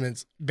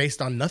assessments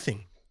based on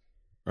nothing.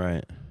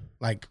 Right.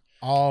 Like,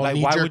 all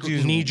Like, why would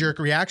you- knee jerk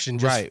reaction.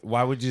 Just, Right.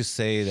 Why would you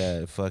say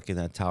that fucking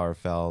that tower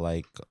fell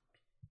like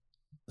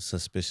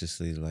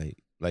suspiciously? Like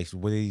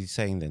what are you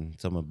saying then?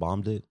 Someone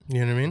bombed it?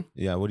 You know what I mean?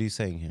 Yeah. What are you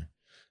saying here?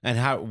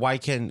 And why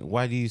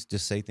do you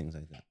just say things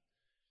like that?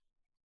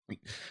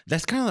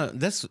 That's kind of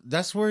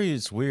that's where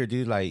it's weird,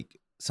 dude. Like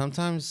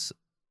sometimes,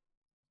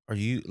 are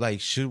you like,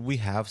 should we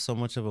have so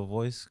much of a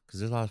voice? Because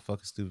there's a lot of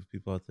fucking stupid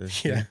people out there.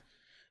 Yeah.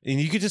 And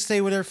you could just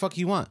say whatever fuck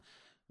you want.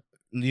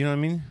 You know what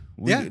I mean?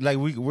 Yeah. Like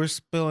we're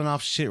spilling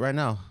off shit right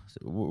now.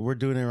 We're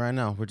doing it right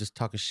now. We're just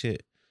talking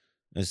shit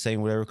and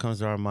saying whatever comes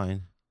to our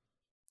mind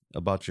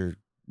about your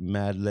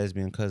mad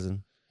lesbian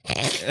cousin.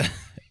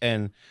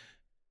 And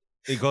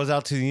it goes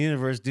out to the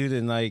universe, dude,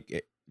 and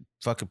like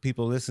fucking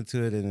people listen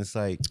to it, and it's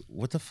like,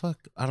 what the fuck?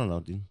 I don't know,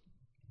 dude.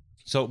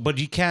 So, but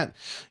you can't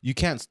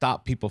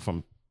stop people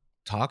from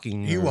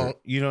talking. You won't.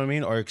 You know what I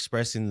mean? Or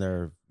expressing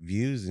their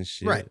views and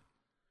shit. Right.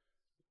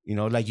 You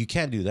know, like you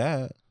can't do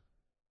that.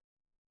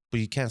 But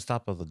you can't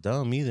stop all the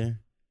dumb either.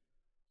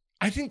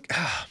 I think,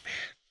 oh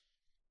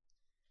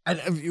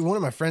man. One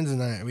of my friends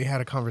and I, we had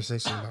a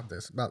conversation about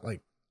this, about like,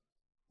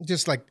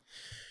 just like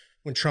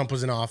when Trump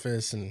was in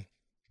office and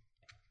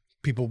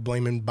people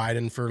blaming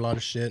Biden for a lot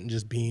of shit and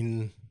just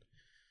being,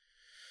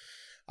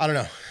 I don't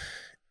know.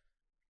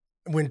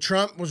 When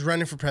Trump was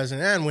running for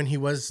president and when he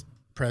was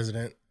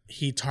president,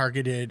 he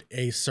targeted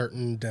a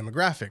certain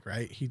demographic,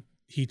 right?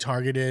 He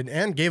targeted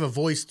and gave a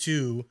voice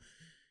to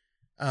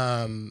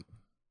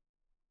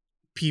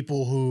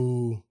people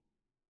who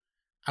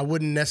I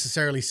wouldn't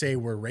necessarily say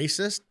were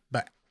racist,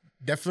 but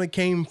definitely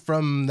came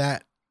from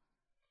that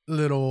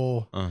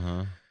little,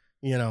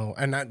 you know,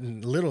 and not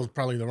little is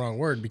probably the wrong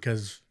word,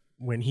 because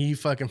when he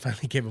fucking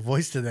finally gave a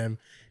voice to them,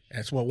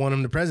 that's what won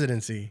him the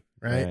presidency,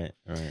 right?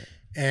 Right.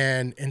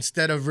 And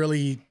instead of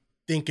really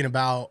thinking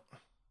about,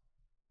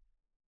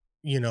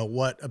 you know,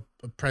 what a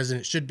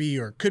president should be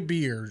or could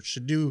be or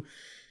should do,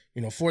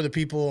 you know, for the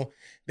people,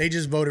 they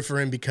just voted for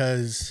him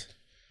because,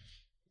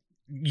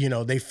 you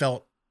know, they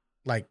felt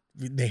like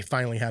they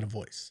finally had a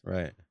voice.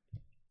 Right.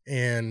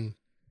 And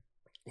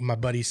my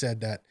buddy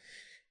said that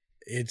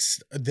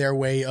it's their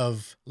way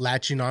of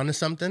latching on to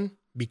something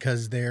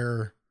because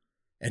they're,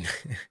 and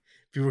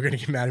people are going to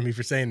get mad at me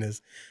for saying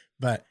this,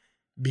 but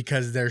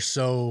because they're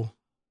so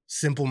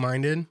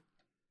simple-minded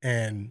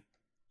and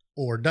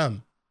or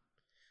dumb.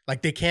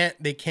 Like they can't,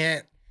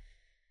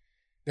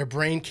 their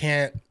brain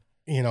can't,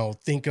 you know,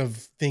 think of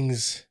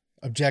things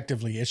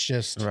objectively. It's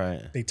just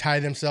right. They tie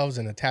themselves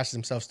and attach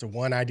themselves to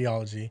one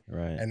ideology,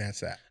 right? And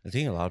that's that. I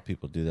think a lot of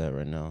people do that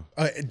right now,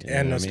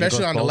 and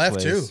especially on the left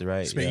ways, too.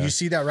 Right? You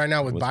see that right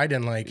now with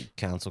Biden, like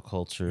cancel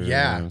culture,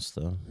 and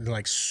stuff,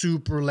 like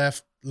super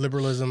left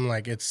liberalism.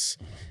 Like that's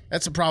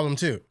a problem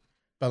too.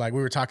 But like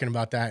we were talking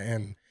about that,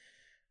 and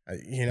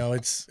you know,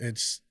 it's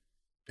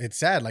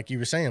sad. Like you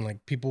were saying,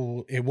 like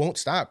people, it won't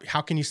stop.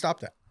 How can you stop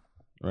that?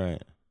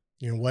 Right.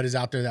 You know, what is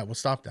out there that will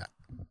stop that?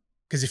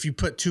 Because if you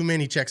put too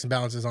many checks and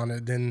balances on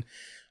it, then,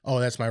 oh,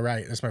 that's my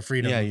right. That's my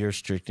freedom. Yeah, you're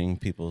restricting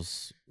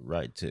people's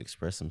right to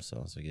express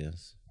themselves, I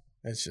guess.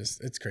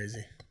 It's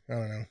crazy. I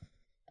don't know.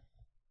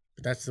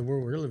 But that's the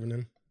world we're living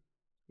in.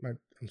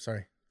 I'm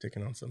sorry,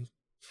 taking on some.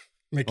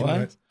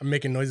 I'm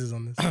making noises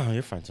on this. Oh,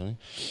 you're fine, Tony.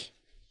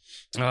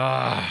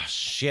 Ah,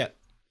 shit.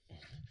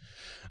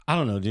 I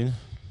don't know, dude.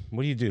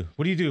 What do you do?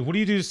 What do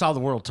you do to solve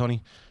the world,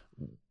 Tony?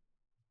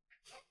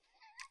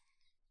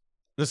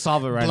 Let's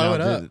solve it right now. Blow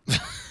it up.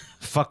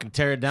 Fucking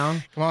tear it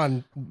down. Come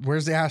on.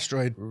 Where's the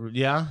asteroid?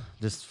 Yeah.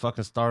 Just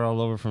fucking start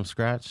all over from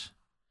scratch.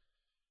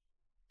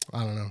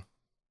 I don't know.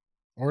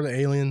 Or the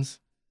aliens.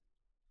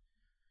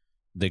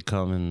 They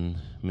come and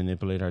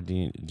manipulate our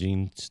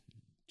genome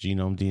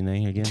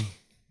DNA again to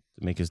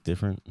make us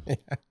different. Yeah.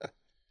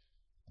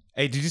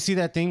 Hey, did you see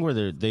that thing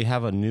where they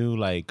have a new,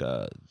 like,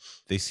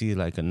 they see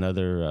like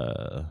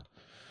another,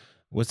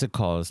 what's it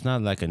called? It's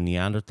not like a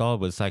Neanderthal,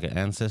 but it's like an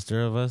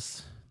ancestor of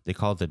us. They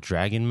call it the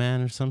Dragon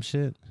Man or some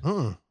shit.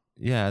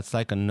 Yeah, it's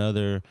like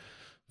another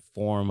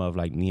form of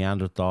like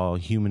Neanderthal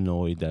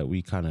humanoid that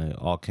we kind of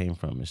all came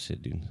from and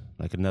shit, dude.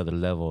 Like another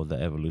level of the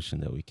evolution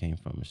that we came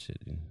from and shit,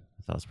 dude.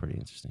 I thought it was pretty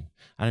interesting.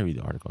 I didn't read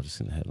the article, just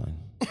seen the headline.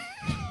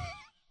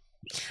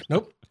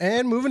 Nope.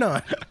 And moving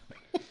on.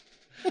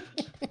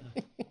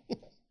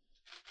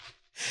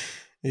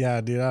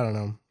 Yeah, dude, I don't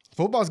know.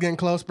 Football's getting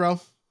close,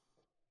 bro.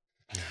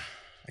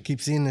 I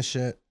keep seeing this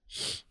shit.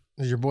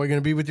 Is your boy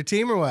gonna be with your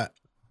team or what?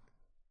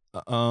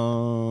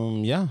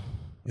 Yeah.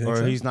 Or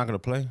so? He's not gonna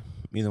play.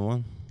 Either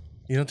one.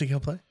 You don't think he'll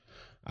play?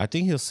 I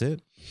think he'll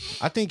sit.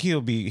 I think he'll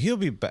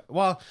be back.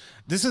 Well,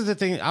 this is the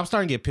thing. I'm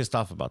starting to get pissed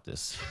off about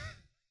this.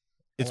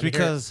 It's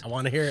because I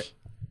want to hear it.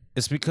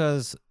 It's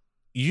because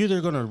you're either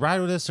gonna ride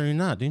with us or you're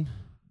not, dude.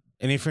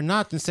 And if you're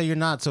not, then say you're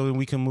not, so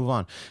we can move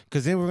on.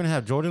 Because then we're gonna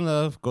have Jordan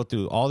Love go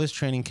through all this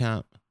training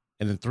camp,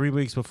 and then 3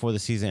 weeks before the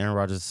season, Aaron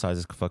Rodgers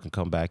decides to fucking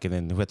come back, and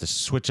then we have to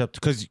switch up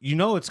because you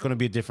know it's gonna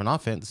be a different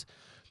offense.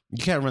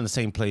 You can't run the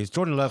same plays.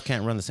 Jordan Love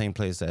can't run the same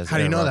plays as. How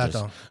do you know Rodgers. that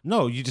though?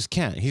 No, you just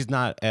can't. He's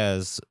not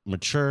as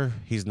mature.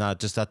 He's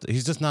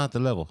just not at the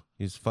level.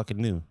 He's fucking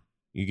new.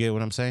 You get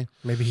what I'm saying?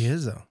 Maybe he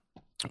is though.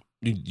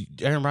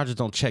 Aaron Rodgers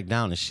don't check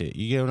down and shit.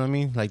 You get what I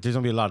mean? Like, there's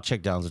gonna be a lot of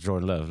check downs with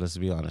Jordan Love. Let's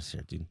be honest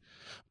here, dude.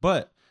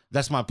 But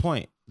that's my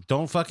point.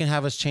 Don't fucking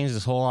have us change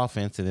this whole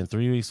offense, and then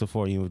 3 weeks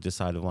before you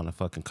decide to want to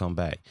fucking come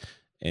back.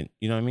 And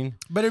you know what I mean?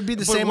 But it'd be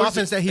the same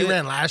offense that he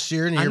ran last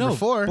year and the year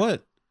before.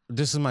 But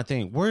this is my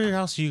thing. Where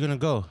else are you gonna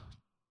go?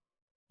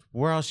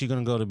 Where else are you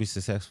gonna go to be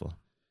successful?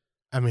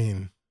 I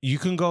mean, you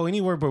can go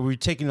anywhere, but we're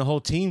taking the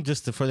whole team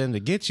just for them to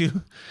get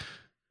you.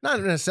 Not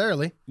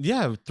necessarily.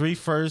 Yeah, 3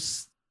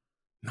 firsts.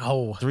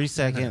 No. 3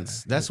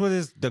 seconds. That's what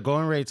the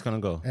going rate's going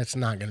to go. It's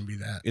not going to be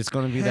that. It's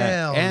going to be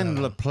that. And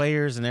the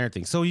players and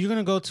everything. So you're going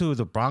to go to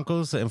the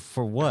Broncos and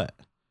for what?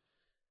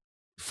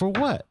 For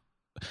what?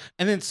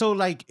 And then so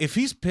like if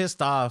he's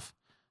pissed off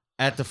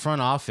at the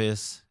front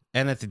office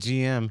and at the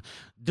GM,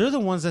 they're the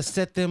ones that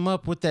set them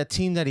up with that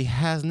team that he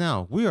has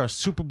now. We are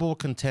Super Bowl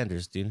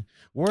contenders, dude.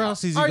 Where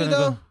else is he going to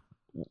go?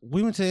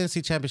 We went to the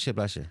NFC Championship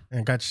last year.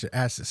 And got your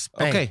asses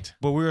spanked. Okay,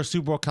 but we were a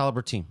Super Bowl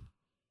caliber team.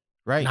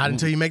 Right? Not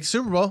until you make the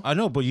Super Bowl. I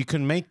know, but you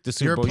couldn't make the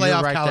Super Bowl. You're a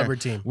playoff caliber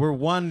team. We're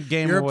one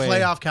game away. You're a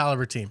playoff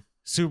caliber team.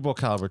 Super Bowl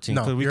caliber team.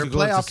 No, you're a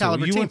playoff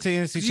caliber team. You went to the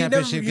NFC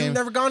Championship game. You've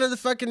never gone to the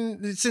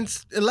fucking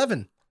since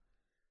 11.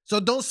 So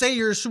don't say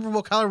you're a Super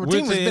Bowl caliber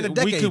team. It's been a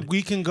decade.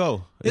 We can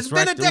go. It's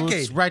been a decade.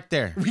 It's right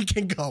there. We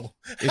can go.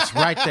 It's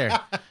right there.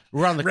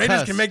 We're on the Raiders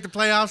cusp. can make the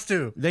playoffs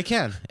too. They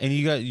can, and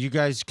you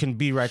guys can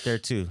be right there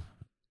too,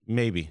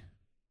 maybe.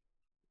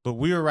 But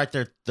we were right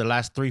there the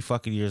last 3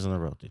 fucking years on the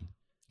road, dude.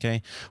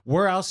 Okay,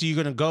 where else are you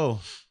gonna go?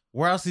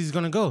 Where else is he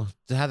gonna go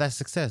to have that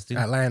success, dude?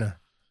 Atlanta.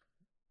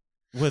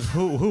 With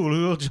who?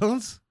 Julio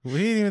Jones? We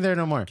ain't even there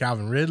no more.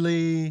 Calvin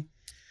Ridley,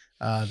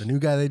 the new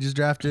guy they just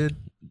drafted.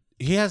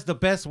 He has the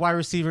best wide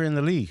receiver in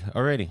the league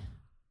already.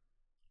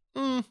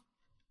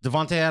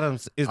 Devontae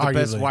Adams is the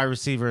best wide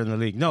receiver in the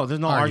league. No, there's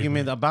no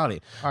argument about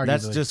it.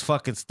 That's just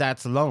fucking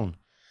stats alone,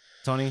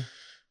 Tony.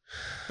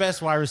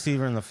 Best wide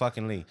receiver in the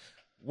fucking league.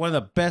 One of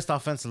the best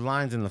offensive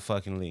lines in the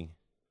fucking league.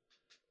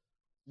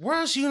 Where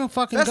else are you gonna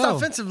fucking go? Best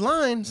offensive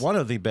lines. One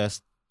of the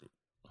best.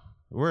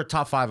 We're a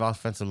top 5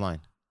 offensive line.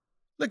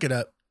 Look it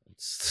up.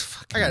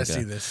 I gotta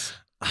see this.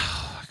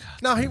 Oh my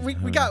god.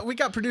 No, we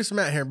got producer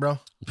Matt here, bro. All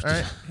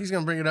right, he's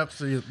gonna bring it up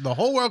so the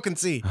whole world can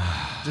see.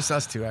 Just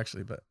us two,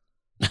 actually, but.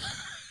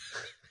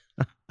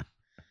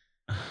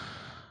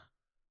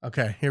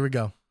 Okay, here we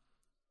go.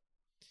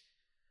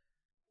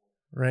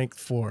 Ranked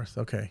 4th.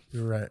 Okay,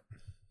 you're right.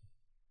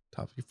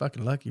 You're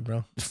fucking lucky,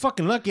 bro. You're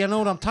fucking lucky. I know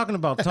what I'm talking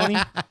about, Tony.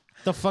 Get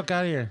the fuck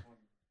out of here.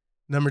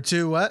 Number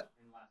 2, what?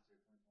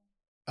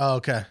 Oh,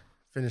 okay.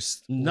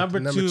 Finished number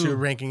 2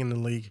 ranking in the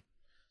league.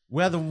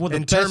 We're the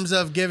in best, terms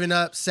of giving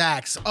up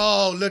sacks.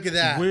 Oh, look at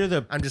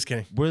that. I'm just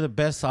kidding. We're the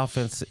best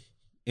offense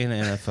in the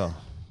NFL.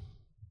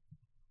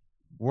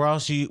 Where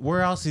else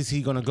is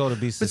he gonna go to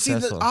be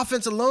successful? But see, the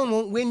offense alone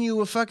won't win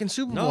you a fucking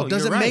Super Bowl. No,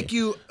 you're right.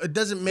 It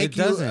doesn't make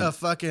you a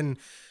fucking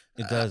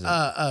it doesn't.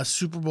 A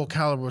Super Bowl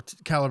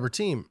caliber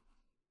team.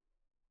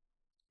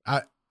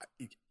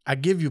 I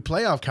give you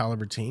playoff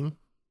caliber team,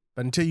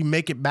 but until you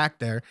make it back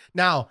there.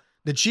 Now,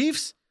 the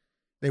Chiefs,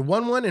 they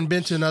won one and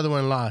been to another one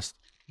and lost.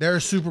 They're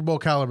a Super Bowl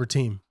caliber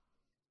team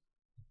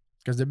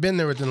because they've been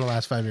there within the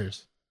last 5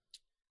 years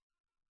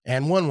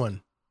and won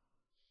one.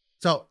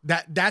 So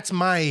that's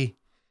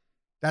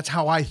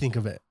how I think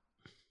of it.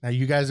 Now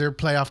you guys are a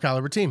playoff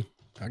caliber team.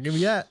 I'll give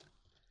you that.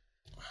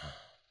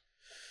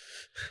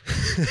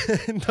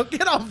 Don't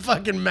get all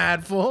fucking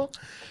mad, fool.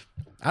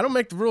 I don't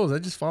make the rules. I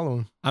just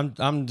follow them.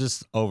 I'm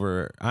just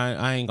over.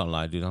 I ain't gonna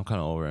lie, dude. I'm kind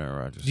of over Aaron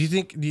Rodgers. Do you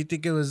think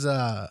it was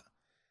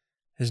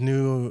his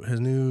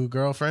new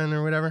girlfriend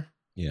or whatever?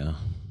 Yeah.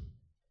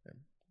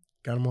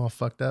 Got him all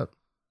fucked up.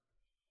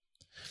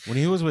 When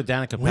he was with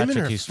Danica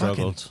Patrick, he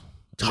struggled.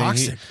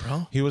 Toxic,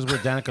 bro. He was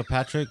with Danica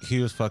Patrick. He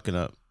was fucking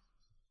up,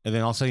 and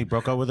then all of a sudden he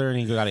broke up with her and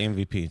he got an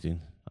MVP, dude.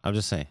 I'm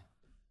just saying.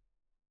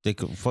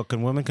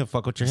 Women can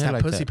fuck with your head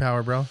like that. Pussy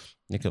power, bro.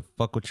 They can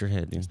fuck with your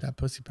head, dude. It's that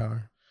pussy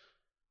power.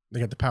 They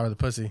got the power of the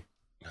pussy.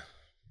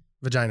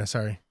 Vagina,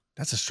 sorry.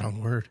 That's a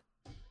strong word.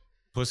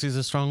 Pussy's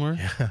a strong word?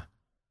 Yeah.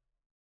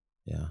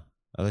 Yeah.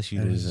 Unless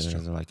you use it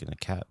as like in a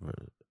cat.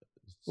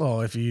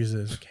 Well, if you use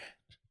it as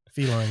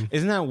feline.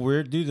 Isn't that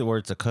weird, dude, where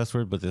it's a cuss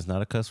word, but it's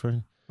not a cuss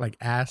word? Like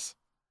ass?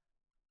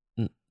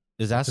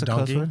 Is ass a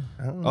cuss word?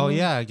 Oh,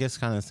 yeah, I guess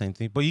kind of the same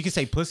thing. But you can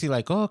say pussy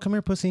like, oh, come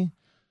here, pussy.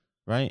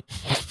 Right?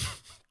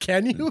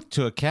 Can you?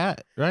 To a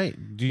cat, right?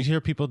 Do you hear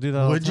people do that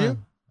all the time? Would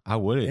you? I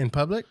wouldn't. In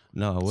public?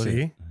 No, I wouldn't.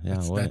 See? Yeah,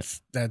 I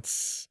wouldn't.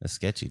 That's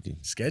sketchy,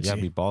 dude. Sketchy. You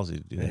gotta be ballsy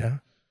to do that. Yeah.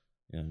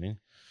 You know what I mean?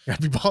 You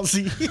gotta be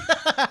ballsy.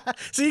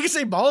 So you can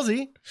say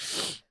ballsy.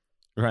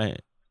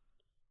 Right.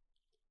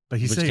 But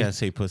you can't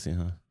say pussy,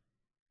 huh?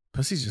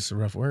 Pussy's just a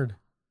rough word.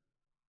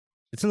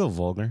 It's a little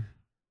vulgar.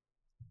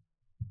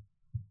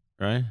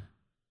 Right?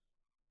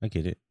 I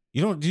get it.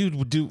 You don't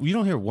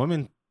hear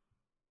women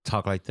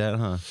talk like that,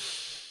 huh?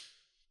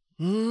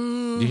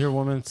 Do you hear a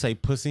woman say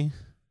pussy?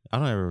 I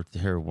don't ever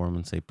hear a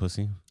woman say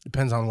pussy.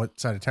 Depends on what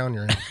side of town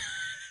you're in.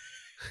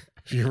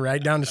 If you're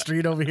right down the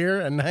street over here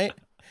at night,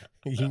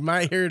 you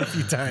might hear it a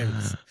few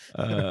times.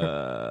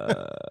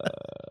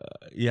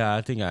 Yeah,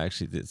 I think I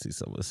actually did see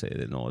someone say it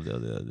in oil the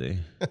other day.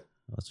 I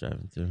was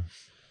driving through.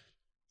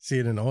 See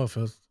it in the oil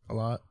fields a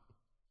lot.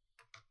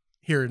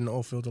 Hear it in the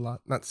oil fields a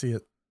lot. Not see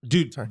it.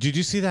 Dude, Sorry. did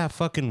you see that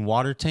fucking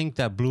water tank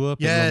that blew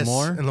up Yes, in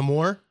Lemoore? in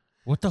Lemoore.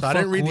 What the So fuck I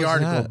didn't read the was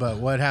article, that? but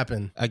what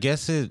happened? I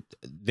guess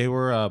they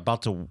were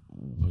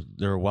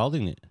they were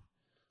welding it.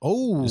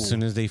 Oh, As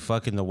soon as the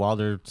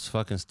welders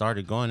fucking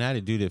started going at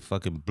it, dude, it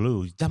fucking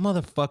blew. That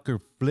motherfucker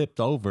flipped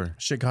over.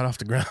 shit got off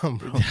the ground,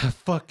 bro. That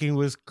fucking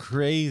was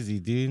crazy,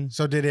 dude.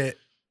 So did it?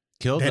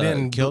 Killed They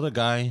didn't- a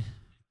guy,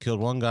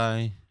 killed one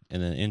guy,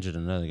 and then injured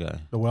another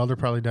guy. The welder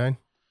probably died.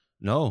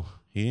 No,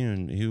 he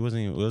didn't. He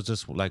wasn't even, it was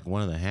just like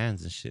one of the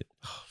hands and shit.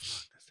 Oh,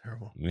 fuck, that's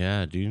terrible.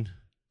 Yeah, dude.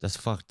 That's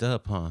fucked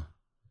up, huh?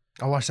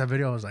 I watched that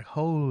video. I was like,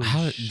 holy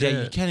shit.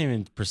 Yeah, you can't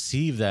even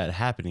perceive that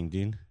happening,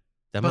 dude.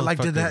 That But like,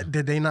 motherfucker-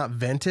 did they not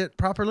vent it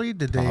properly?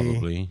 Did they?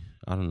 Probably.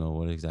 I don't know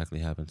what exactly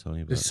happened,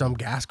 Tony. But Did some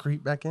gas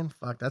creep back in?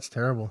 Fuck, that's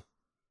terrible.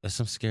 that's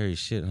some scary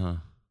shit, huh?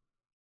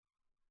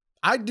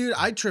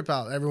 I trip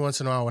out every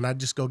once in a while when I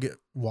just go get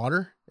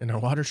water in our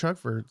water truck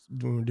for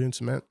when we're doing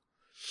cement.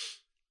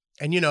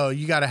 And you know,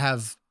 you got to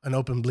have an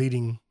open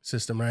bleeding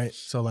system, right?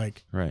 So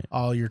like Right.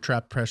 all your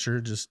trap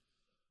pressure just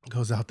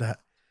goes out that.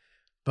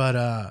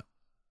 But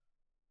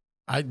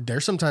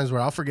there's sometimes where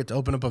I'll forget to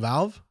open up a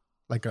valve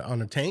like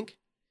on a tank,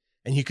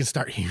 and you can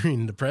start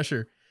hearing the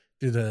pressure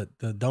through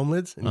the dome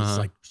lids, and it's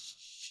like,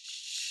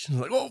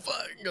 oh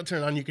fuck, go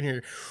turn it on, you can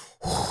hear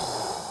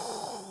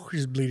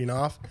just bleeding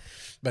off.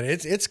 But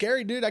it's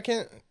scary, dude. I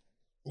can't,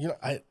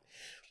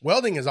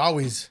 welding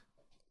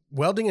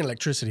and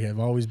electricity have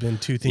always been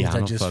two things Yeah, I that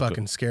don't just fuck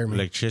fucking scare me.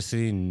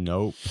 Electricity,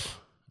 nope.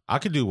 I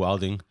could do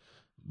welding,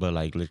 but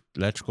like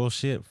electrical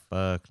shit,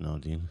 fuck no,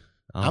 dude.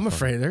 I'm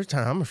afraid. There's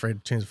time I'm afraid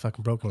to change a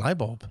fucking broken light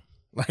bulb.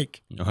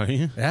 Like, Are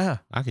you? yeah,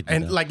 I could do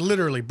and that. like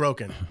literally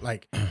broken.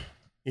 Like,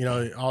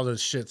 all the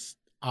shit's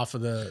off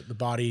of the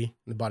body.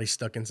 The body's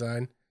stuck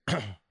inside.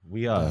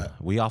 we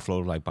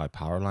offload like by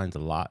power lines a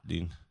lot,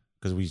 dude.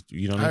 Because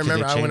I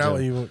remember I went out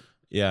with you.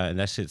 Yeah, and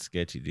that shit's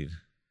sketchy, dude.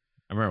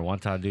 I remember one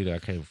time, dude, I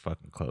came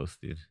fucking close,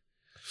 dude.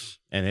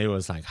 And it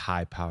was like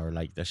high power,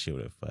 like that shit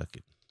would have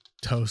fucking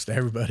Toast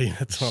everybody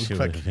that's on the shit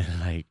would have fucking. been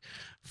like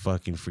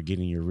fucking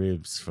forgetting your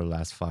ribs for the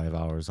last 5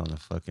 hours on the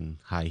fucking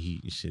high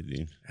heat and shit,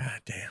 dude.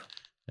 God damn.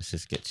 That's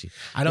just sketchy.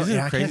 I don't. Isn't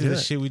Yeah, it I crazy can't do the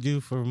that. shit we do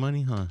for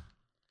money, huh?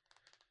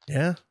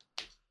 Yeah,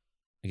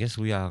 I guess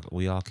we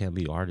all can't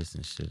be artists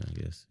and shit. I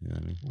guess you know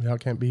what I mean. we all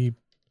can't be.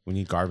 We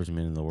need garbage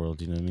men in the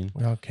world. You know what I mean?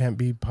 We all can't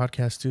be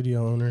podcast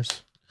studio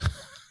owners.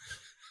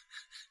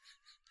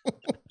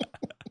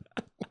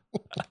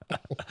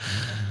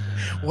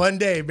 One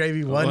day,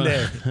 baby. One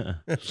day.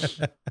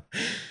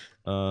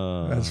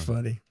 That's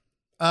funny.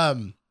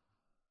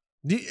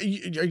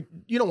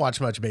 You don't watch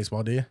much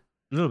baseball, do you?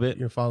 a little bit.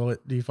 You follow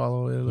it? Do you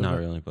follow it? A little Not bit?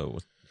 really,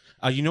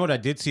 but you know what? I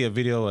did see a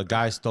video. A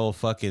guy stole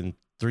fucking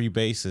 3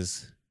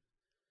 bases.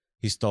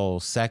 He stole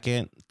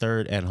second,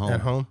 third, and home.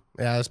 At home?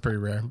 Yeah, that's pretty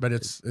rare, but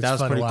it's That was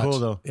fun pretty to watch. cool,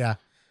 though. Yeah,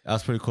 That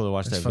was pretty cool to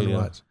watch It's that fun to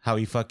video. watch. How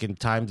he fucking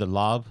timed the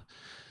lob.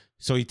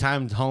 So he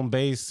timed home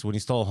base when he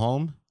stole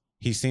home.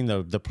 He seen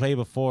the play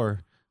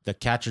before. The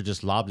catcher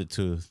just lobbed it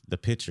to the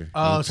pitcher.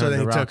 Oh, And so turned then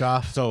he around. took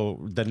off. So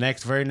the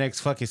very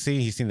next fucking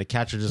scene, he seen the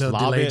catcher just Little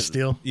lob delayed it.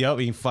 steal. Yep,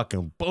 he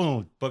fucking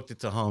boom, booked it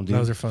to home, dude.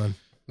 Those are fun.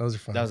 Those are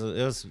fun. That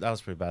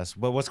was pretty bad.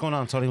 But what's going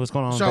on, Tony? What's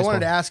going on? So in I wanted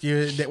to baseball? ask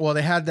you.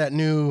 They had that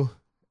new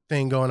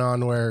thing going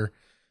on where,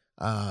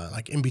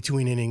 like in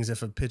between innings,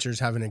 if a pitcher's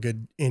having a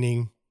good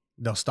inning,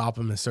 they'll stop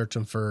him and search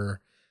him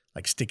for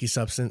like sticky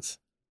substance.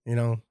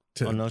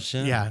 To Oh no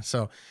shit. yeah.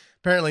 So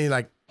apparently,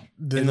 like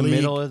in the league-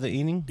 middle of the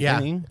inning. yeah,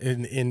 Inning?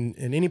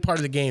 in any part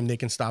of the game, they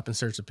can stop and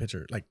search the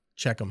pitcher, like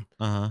check them.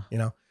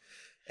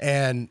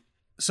 And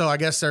so I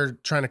guess they're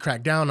trying to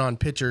crack down on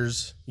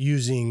pitchers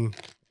using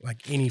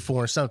like any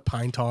form, some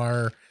pine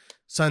tar,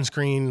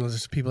 sunscreen.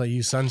 There's people that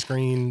use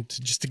sunscreen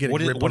just to get a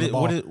grip on the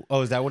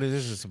ball. Is that what it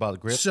is? It's about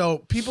grip. So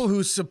people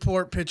who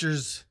support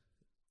pitchers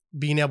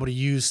being able to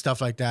use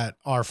stuff like that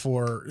are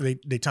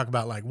they talk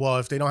about like, well,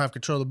 if they don't have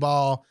control of the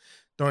ball,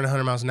 throwing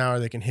 100 miles an hour,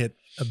 they can hit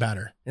a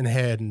batter in the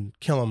head and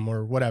kill him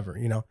or whatever.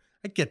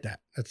 I get that.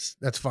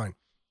 That's fine.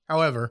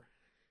 However,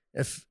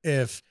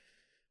 if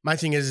my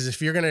thing is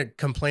if you're gonna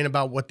complain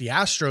about what the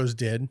Astros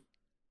did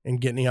and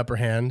getting the upper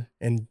hand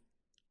and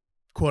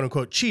quote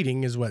unquote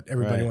cheating is what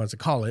everybody Right. wants to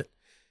call it.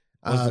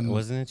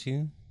 Wasn't it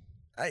you?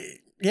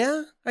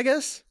 I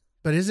guess.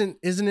 But isn't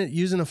it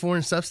using a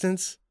foreign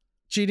substance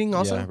cheating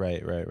also? Yeah,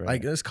 right.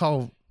 Like let's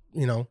call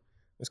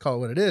it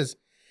what it is.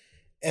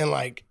 And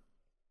like,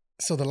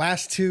 so the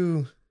last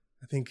two,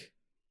 I think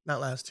not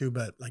last two,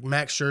 but like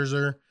Max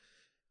Scherzer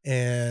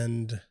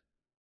and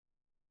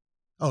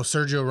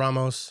Sergio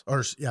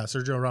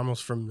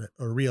Ramos from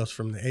Rios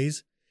from the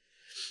A's.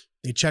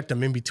 They checked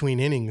them in between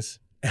innings,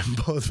 and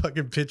both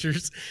fucking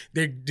pitchers,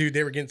 they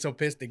were getting so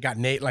pissed they got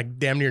like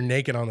damn near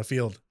naked on the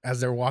field as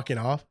they're walking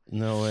off.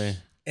 No way.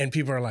 And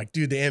people are like,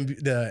 dude, the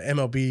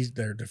MLB,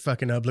 they're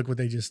fucking up. Look what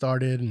they just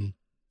started and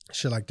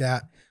shit like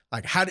that.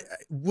 Like,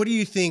 what do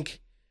you think?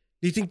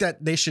 Do you think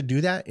that they should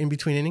do that in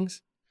between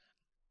innings?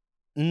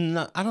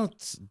 No, I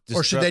don't.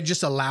 Or should they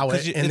just allow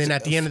it and then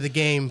at the end of the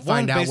game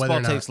find out whether or not?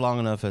 Baseball takes long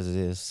enough as it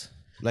is.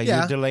 Like Yeah.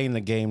 you're delaying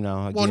the game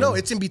now. Again. Well, no,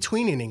 it's in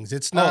between innings.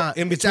 It's not.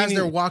 in It's as between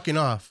they're walking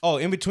off. Oh,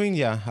 in between,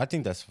 yeah. I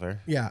think that's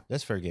fair. Yeah.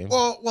 That's fair game.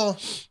 Well,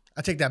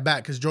 I take that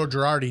back because Joe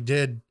Girardi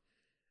did.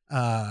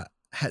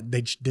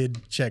 They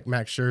did check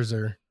Max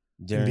Scherzer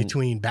in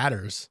between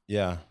batters.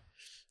 Yeah.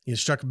 He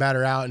struck a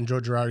batter out, and Joe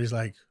Girardi's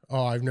like,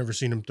 "Oh, I've never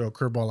seen him throw a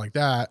curveball like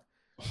that.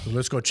 So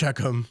let's go check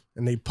him."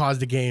 And they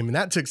paused the game, and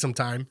that took some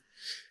time.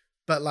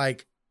 But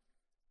like,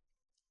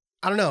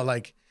 I don't know.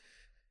 Like,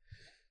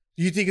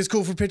 do you think it's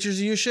cool for pitchers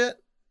to use shit?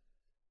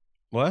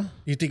 What?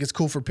 You think it's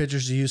cool for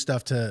pitchers to use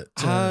stuff to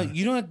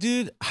you know what,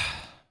 dude?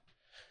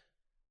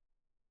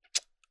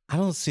 I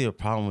don't see a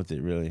problem with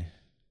it really.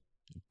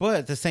 But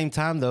at the same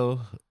time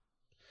though,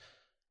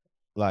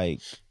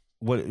 like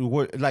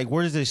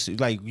where does this,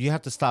 like, you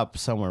have to stop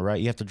somewhere, right?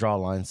 You have to draw a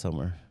line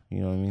somewhere. You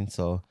know what I mean?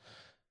 So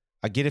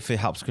I get if it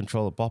helps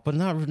control the ball, but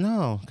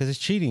no, because it's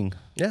cheating.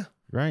 Yeah.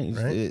 Right?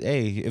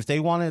 Hey, if they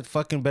wanted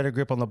fucking better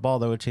grip on the ball,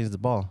 they would change the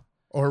ball.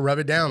 Or rub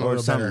it down a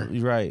little better.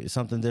 Right.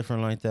 Something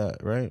different like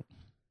that, right?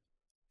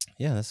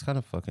 Yeah, that's kind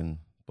of fucking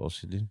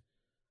bullshit, dude.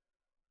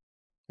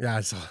 Yeah,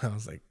 I saw. I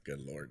was like, good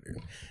Lord,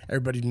 dude.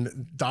 Everybody,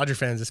 Dodger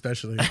fans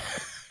especially,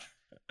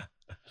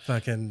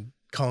 fucking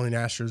calling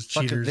Astros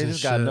cheaters. They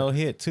just got no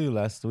hit too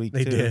last week.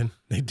 They did.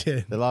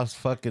 They lost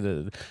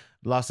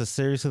a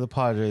series to the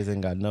Padres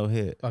and got no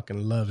hit.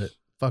 Fucking love it.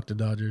 Fuck the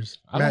Dodgers.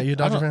 Matt, you a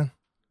Dodger fan?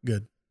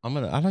 Good. I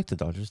like the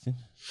Dodgers, dude.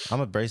 I'm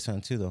a Braves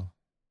fan too, though.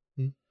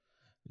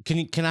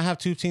 Can I have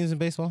two teams in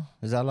baseball?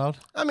 Is that allowed?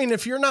 I mean,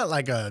 if you're not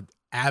like a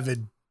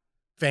avid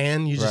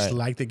fan, you just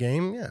like the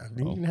game. Yeah,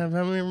 you can have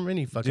how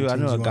many fucking. Dude, teams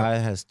I know a you guy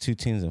want. has two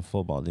teams in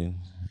football, dude.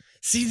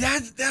 See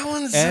that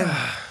one's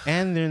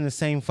and they're in the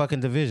same fucking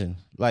division.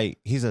 Like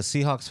he's a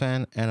Seahawks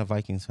fan and a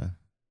Vikings fan.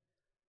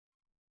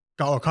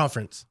 Or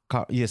conference.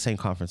 Same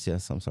conference.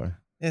 Yes, I'm sorry.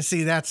 And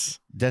see, that's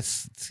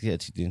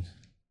sketchy, dude.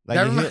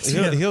 Like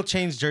he'll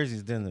change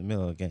jerseys in the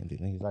middle of the game,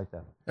 dude. He's like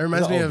that. It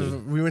reminds me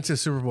of we went to the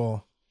Super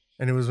Bowl,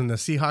 and it was when the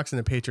Seahawks and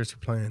the Patriots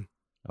were playing.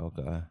 Oh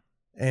god.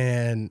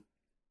 And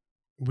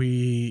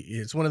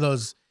it's one of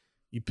those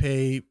you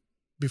pay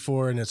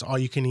before, and it's all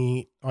you can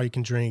eat, all you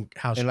can drink.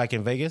 House and like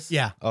in Vegas.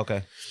 Yeah.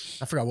 Okay.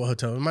 I forgot what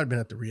hotel. It might have been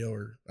at the Rio,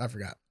 or I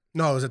forgot.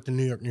 No, it was at the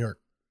New York.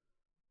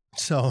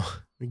 So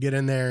we get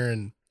in there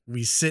and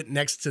we sit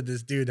next to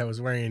this dude that was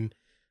wearing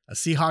a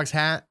Seahawks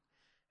hat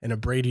and a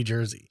Brady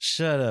jersey.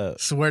 Shut up.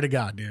 Swear to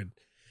God, dude.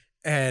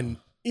 And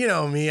you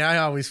know me, I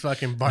always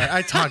fucking bark.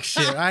 I talk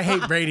shit. I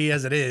hate Brady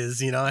as it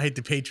is. You know, I hate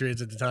the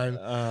Patriots at the time.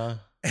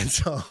 And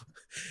so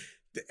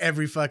and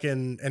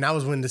that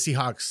was when the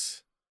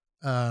Seahawks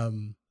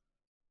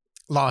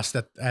lost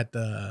at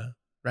the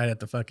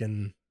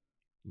fucking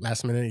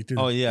last minute. He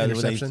threw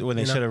interception, when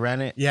they should have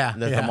ran it. Yeah.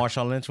 The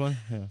Marshawn Lynch one.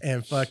 Yeah.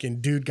 And fucking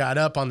dude got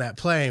up on that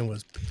play and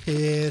was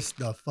pissed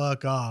the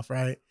fuck off,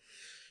 right?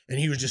 And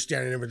he was just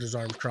standing there with his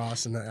arms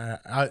crossed. And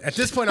at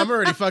this point, I'm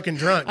already fucking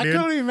drunk, dude. I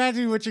can't even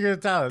imagine what you're going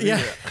to tell us.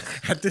 Yeah.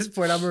 At this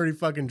point, I'm already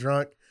fucking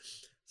drunk.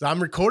 So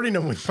I'm recording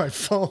him with my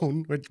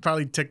phone, which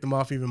probably ticked him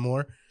off even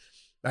more.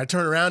 I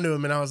turned around to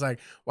him and I was like,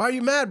 why are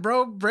you mad,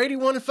 bro? Brady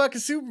won a fucking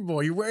Super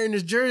Bowl. You're wearing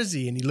his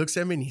jersey. And he looks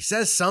at me and he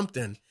says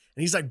something. And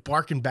he's like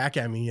barking back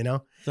at me, you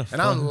know?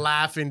 And I'm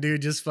laughing,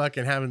 dude, just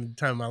fucking having the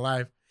time of my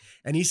life.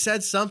 And he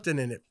said something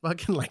and it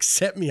fucking like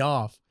set me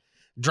off.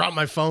 Dropped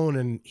my phone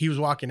and he was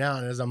walking out.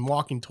 And as I'm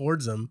walking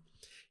towards him,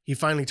 he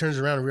finally turns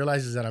around and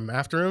realizes that I'm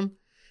after him.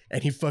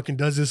 And he fucking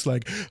does this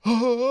like,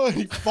 oh, and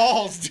he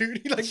falls,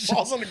 dude. He like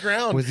falls on the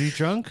ground. Was he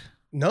drunk?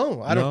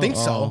 No, I don't think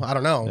so. I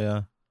don't know.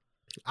 Yeah.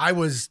 I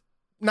was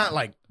not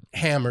like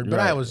hammered, but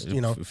I was, you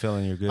know,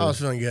 feeling you're good. I was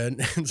feeling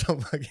good. And so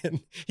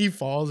fucking he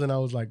falls and I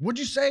was like, what'd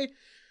you say?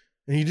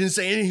 And he didn't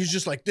say anything. He's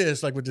just like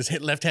this, like with his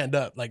left hand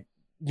up, like,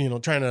 you know,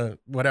 trying to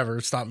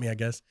whatever, stop me, I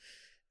guess.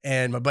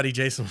 And my buddy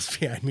Jason was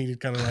behind me. He's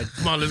kind of like,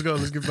 come on, let's go.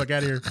 Let's get the fuck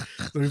out of here.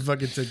 So we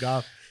fucking took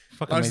off.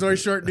 Long story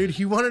short, dude,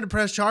 he wanted to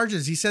press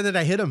charges. He said that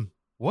I hit him.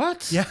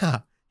 What? Yeah.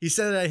 He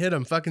said that I hit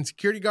him. Fucking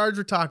security guards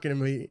were talking to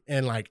me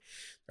and like,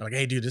 they're like,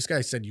 hey, dude, this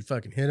guy said you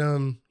fucking hit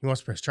him. He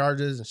wants to press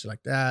charges and shit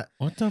like that.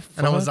 What the fuck?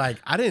 And I was like,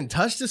 I didn't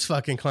touch this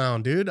fucking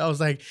clown, dude. I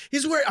was like,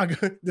 he's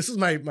wearing, this is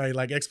my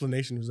like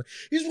explanation. It was like,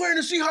 he's wearing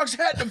a Seahawks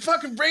hat and a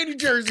fucking Brady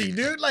jersey,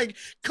 dude. Like,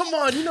 come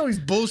on, you know he's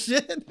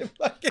bullshit.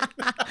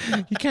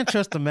 You can't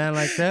trust a man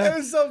like that. It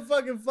was so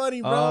fucking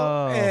funny, bro.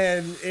 Oh,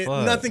 and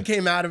nothing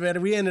came out of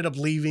it. We ended up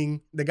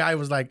leaving. The guy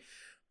was like,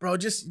 bro,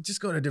 just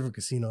go to a different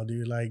casino,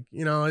 dude. Like,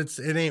 you know, it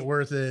ain't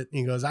worth it.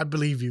 He goes, I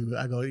believe you.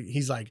 I go,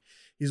 he's like,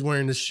 he's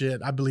wearing this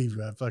shit. I believe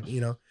you. I fucking, you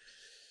know.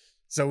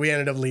 So we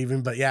ended up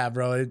leaving. But yeah,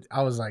 bro,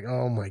 I was like,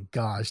 oh my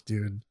gosh,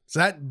 dude. So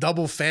that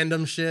double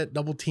fandom shit,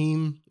 double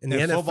team in the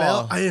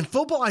NFL. In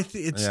football, I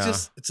think it's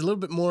just, it's a little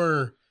bit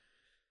more,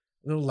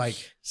 a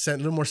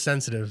little more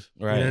sensitive.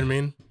 Right. You know what I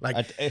mean?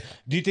 Like,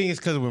 do you think it's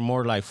because we're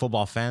more like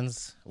football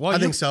fans? Well, I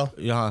think so.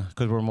 Yeah,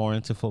 because we're more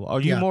into football. Are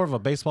you more of a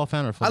baseball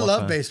fan or football fan? I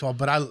love baseball,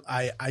 but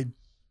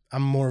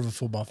I'm more of a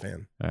football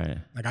fan. All right.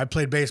 Like I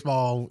played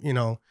baseball, you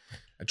know,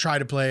 I tried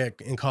to play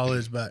it in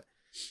college, but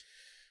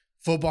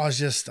football is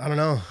just, I don't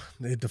know.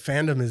 The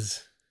fandom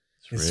is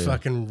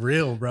fucking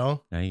real,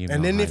 bro.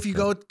 And then if you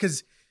go,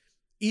 because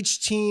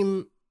each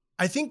team,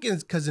 I think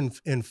because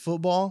in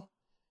football,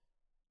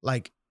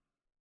 like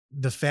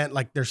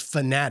there's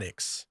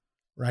fanatics,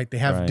 right? They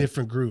have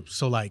different groups.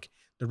 So like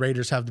the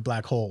Raiders have the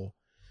Black Hole.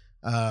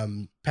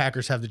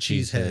 Packers have the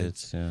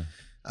Cheeseheads. Yeah.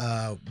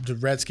 The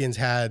Redskins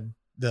had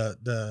the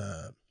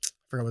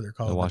I forgot what they're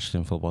called. The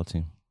Washington football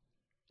team.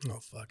 Oh,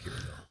 fuck. Here we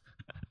go.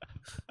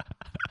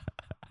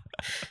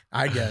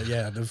 I get,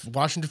 yeah. The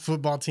Washington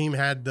football team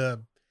had I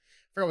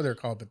forgot what they're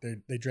called, but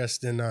they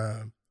dressed in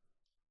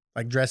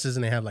like dresses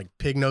and they have like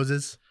pig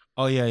noses.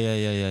 Oh,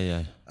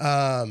 yeah.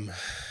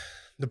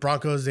 The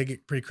Broncos, they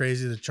get pretty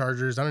crazy. The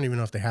Chargers, I don't even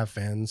know if they have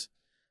fans.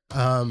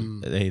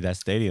 Hey, that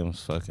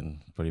stadium's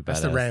fucking pretty badass.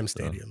 That's the Rams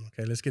stadium.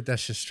 Okay, let's get that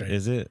shit straight.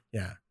 Is it?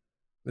 Yeah.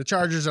 The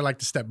Chargers are like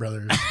the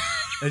stepbrothers.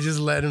 They just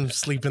let him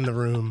sleep in the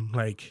room.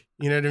 Like,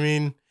 you know what I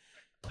mean?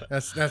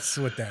 That's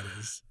what that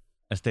is.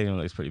 That stadium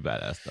looks pretty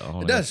badass,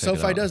 though. It does.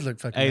 SoFi does look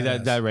fucking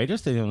badass. That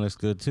Raiders stadium looks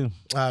good, too.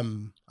 I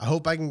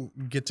hope I can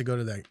get to go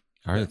to that.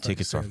 I heard the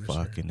tickets are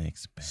fucking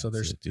expensive.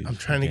 So I'm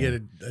trying to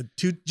get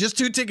just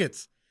 2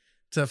 tickets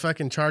to a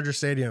fucking Chargers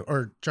stadium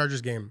or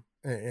Chargers game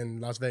in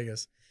Las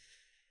Vegas.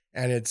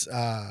 And it's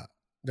they're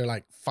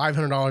like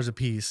 $500 a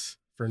piece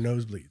for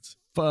nosebleeds.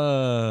 Fuck.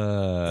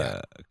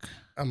 Yeah.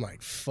 I'm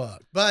like,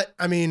 fuck. But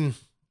I mean,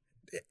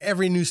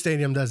 every new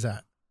stadium does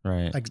that.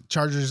 Right. Like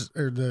Chargers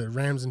or the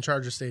Rams and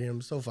Chargers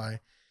stadium, SoFi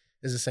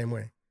is the same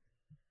way.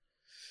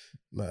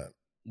 But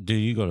do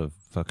you go to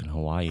fucking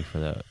Hawaii for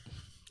that?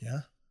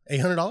 Yeah.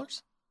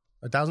 $800?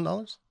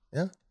 $1,000?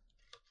 Yeah.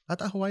 I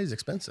thought Hawaii is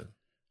expensive.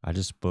 I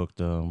just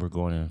booked. We're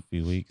going in a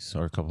few weeks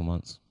or a couple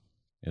months.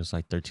 It was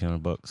like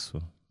 $1,300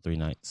 for 3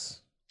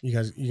 nights. You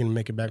gonna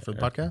make it back for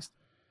the podcast?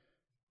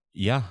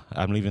 Yeah,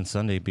 I'm leaving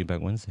Sunday. Be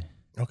back Wednesday.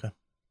 Okay.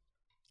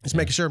 Just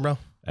making sure, bro.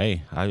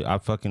 Hey, I'm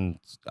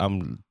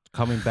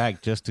coming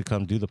back just to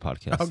come do the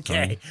podcast.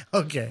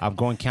 Okay. I'm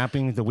going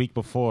camping the week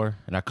before,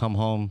 and I come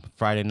home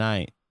Friday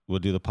night. We'll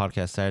do the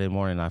podcast Saturday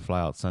morning. And I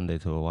fly out Sunday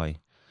to Hawaii,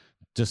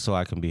 just so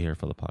I can be here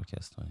for the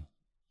podcast. Tony.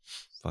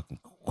 Fucking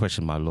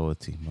question my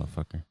loyalty,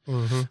 motherfucker.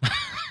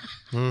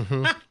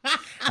 Mm-hmm.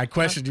 I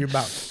questioned you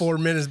about 4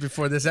 minutes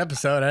before this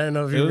episode. I didn't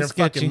know if you were going to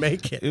fucking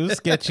make it. It was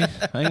sketchy.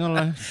 I ain't gonna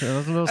lie. It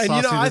was a little saucy.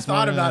 And I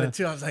thought about it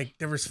too. I was like,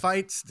 there was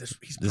fights.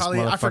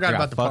 I forgot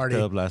about the party.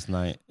 Up last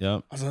night.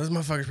 Yep. I was like, this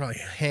motherfucker's probably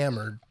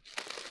hammered.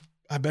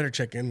 I better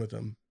check in with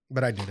him.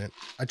 But I didn't.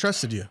 I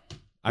trusted you.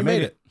 I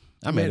made it.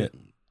 I'll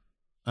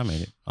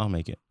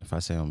make it if I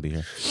say I'm going to be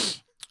here.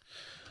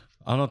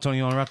 I don't know, Tony,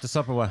 you want to wrap this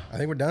up or what? I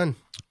think we're done.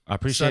 I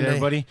appreciate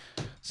everybody.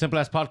 Simple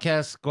As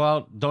Podcast. Go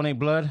out, donate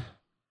blood.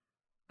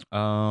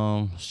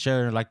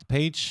 Share, like the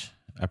page.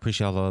 I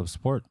appreciate all the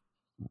support.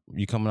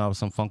 You coming out with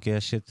some funky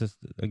ass shit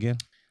again?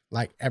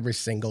 Like every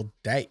single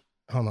day.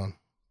 Hold on.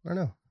 I don't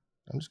know.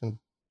 I'm just going to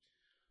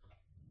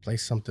play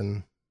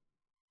something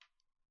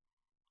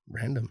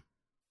random.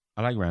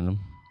 I like random.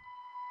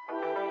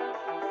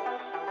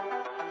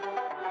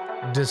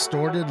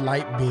 Distorted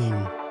Light Beam.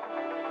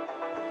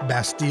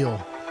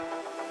 Bastille.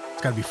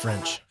 It's got to be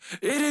French.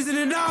 It isn't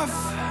enough.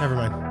 Never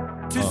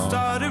mind. To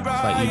start a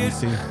riot.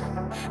 It's like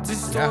EDC.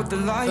 Distort the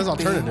light. That's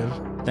alternative.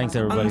 Thanks,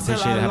 everybody.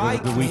 Appreciate it. Have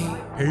a good week.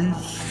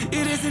 Peace.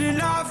 It isn't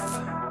enough.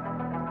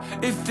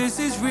 If this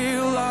is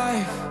real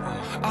life,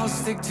 I'll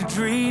stick to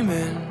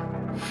dreaming.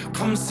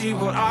 Come see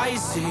what I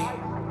see.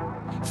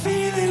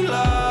 Feeling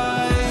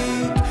like